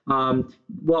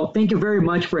 Well, thank you very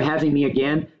much for having me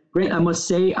again. Grant, I must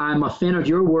say I'm a fan of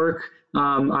your work.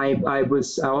 I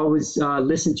always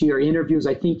listen to your interviews.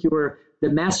 I think you're the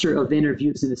master of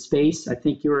interviews in the space. I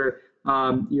think you're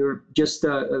just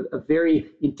a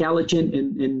very intelligent,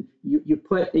 and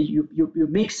you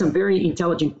make some very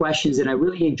intelligent questions, and I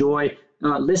really enjoy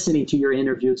listening to your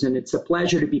interviews, and it's a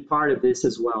pleasure to be part of this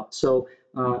as well. So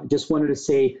just wanted to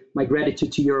say my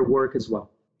gratitude to your work as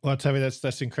well. Well, Tavi,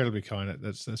 that's incredibly kind.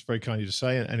 That's very kind of you to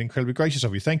say, and incredibly gracious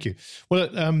of you. Thank you. Well,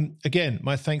 again,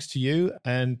 my thanks to you,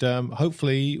 and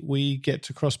hopefully we get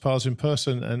to cross paths in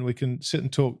person and we can sit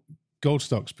and talk gold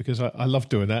stocks, because I love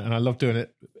doing that, and I love doing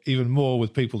it even more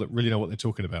with people that really know what they're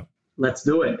talking about. Let's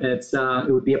do it.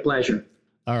 It would be a pleasure.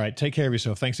 All right. Take care of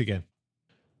yourself. Thanks again.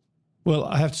 Well,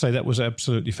 I have to say that was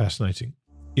absolutely fascinating.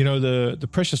 The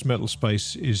precious metal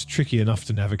space is tricky enough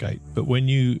to navigate, but when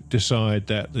you decide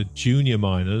that the junior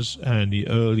miners and the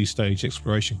early stage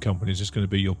exploration companies is going to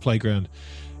be your playground,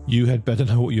 you had better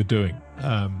know what you're doing.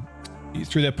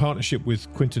 Through their partnership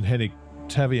with Quinton Hennig,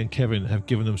 Tavi and Kevin have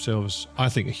given themselves, I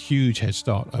think, a huge head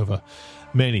start over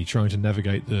many trying to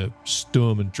navigate the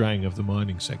Sturm and Drang of the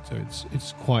mining sector.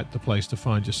 It's quite the place to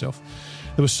find yourself.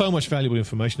 There was so much valuable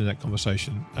information in that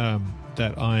conversation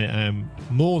that I am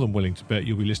more than willing to bet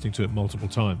you'll be listening to it multiple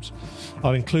times.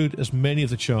 I'll include as many of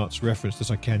the charts referenced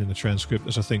as I can in the transcript,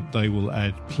 as I think they will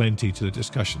add plenty to the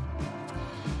discussion.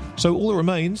 So all that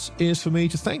remains is for me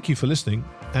to thank you for listening,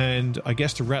 and I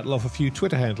guess to rattle off a few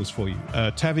Twitter handles for you.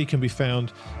 Tavi can be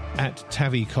found at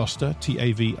Tavi Costa,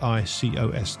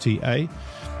 Tavicosta.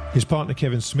 His partner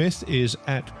Kevin Smith is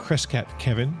at Crescat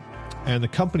Kevin, and the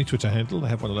company Twitter handle, I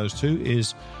have one of those too,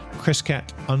 is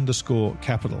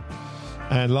Crescat_Capital.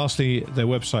 And lastly, their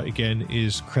website again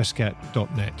is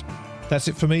Crescat.net. That's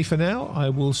it for me for now. I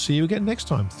will see you again next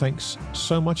time. Thanks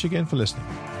so much again for listening.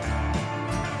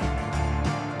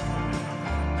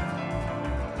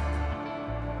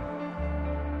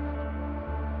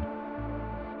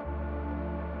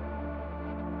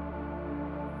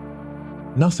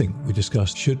 Nothing we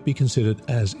discussed should be considered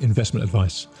as investment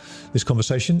advice. This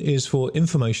conversation is for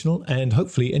informational and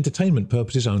hopefully entertainment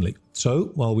purposes only.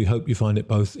 So, while we hope you find it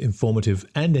both informative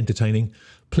and entertaining,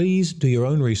 please do your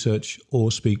own research or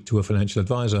speak to a financial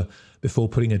advisor before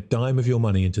putting a dime of your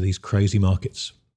money into these crazy markets.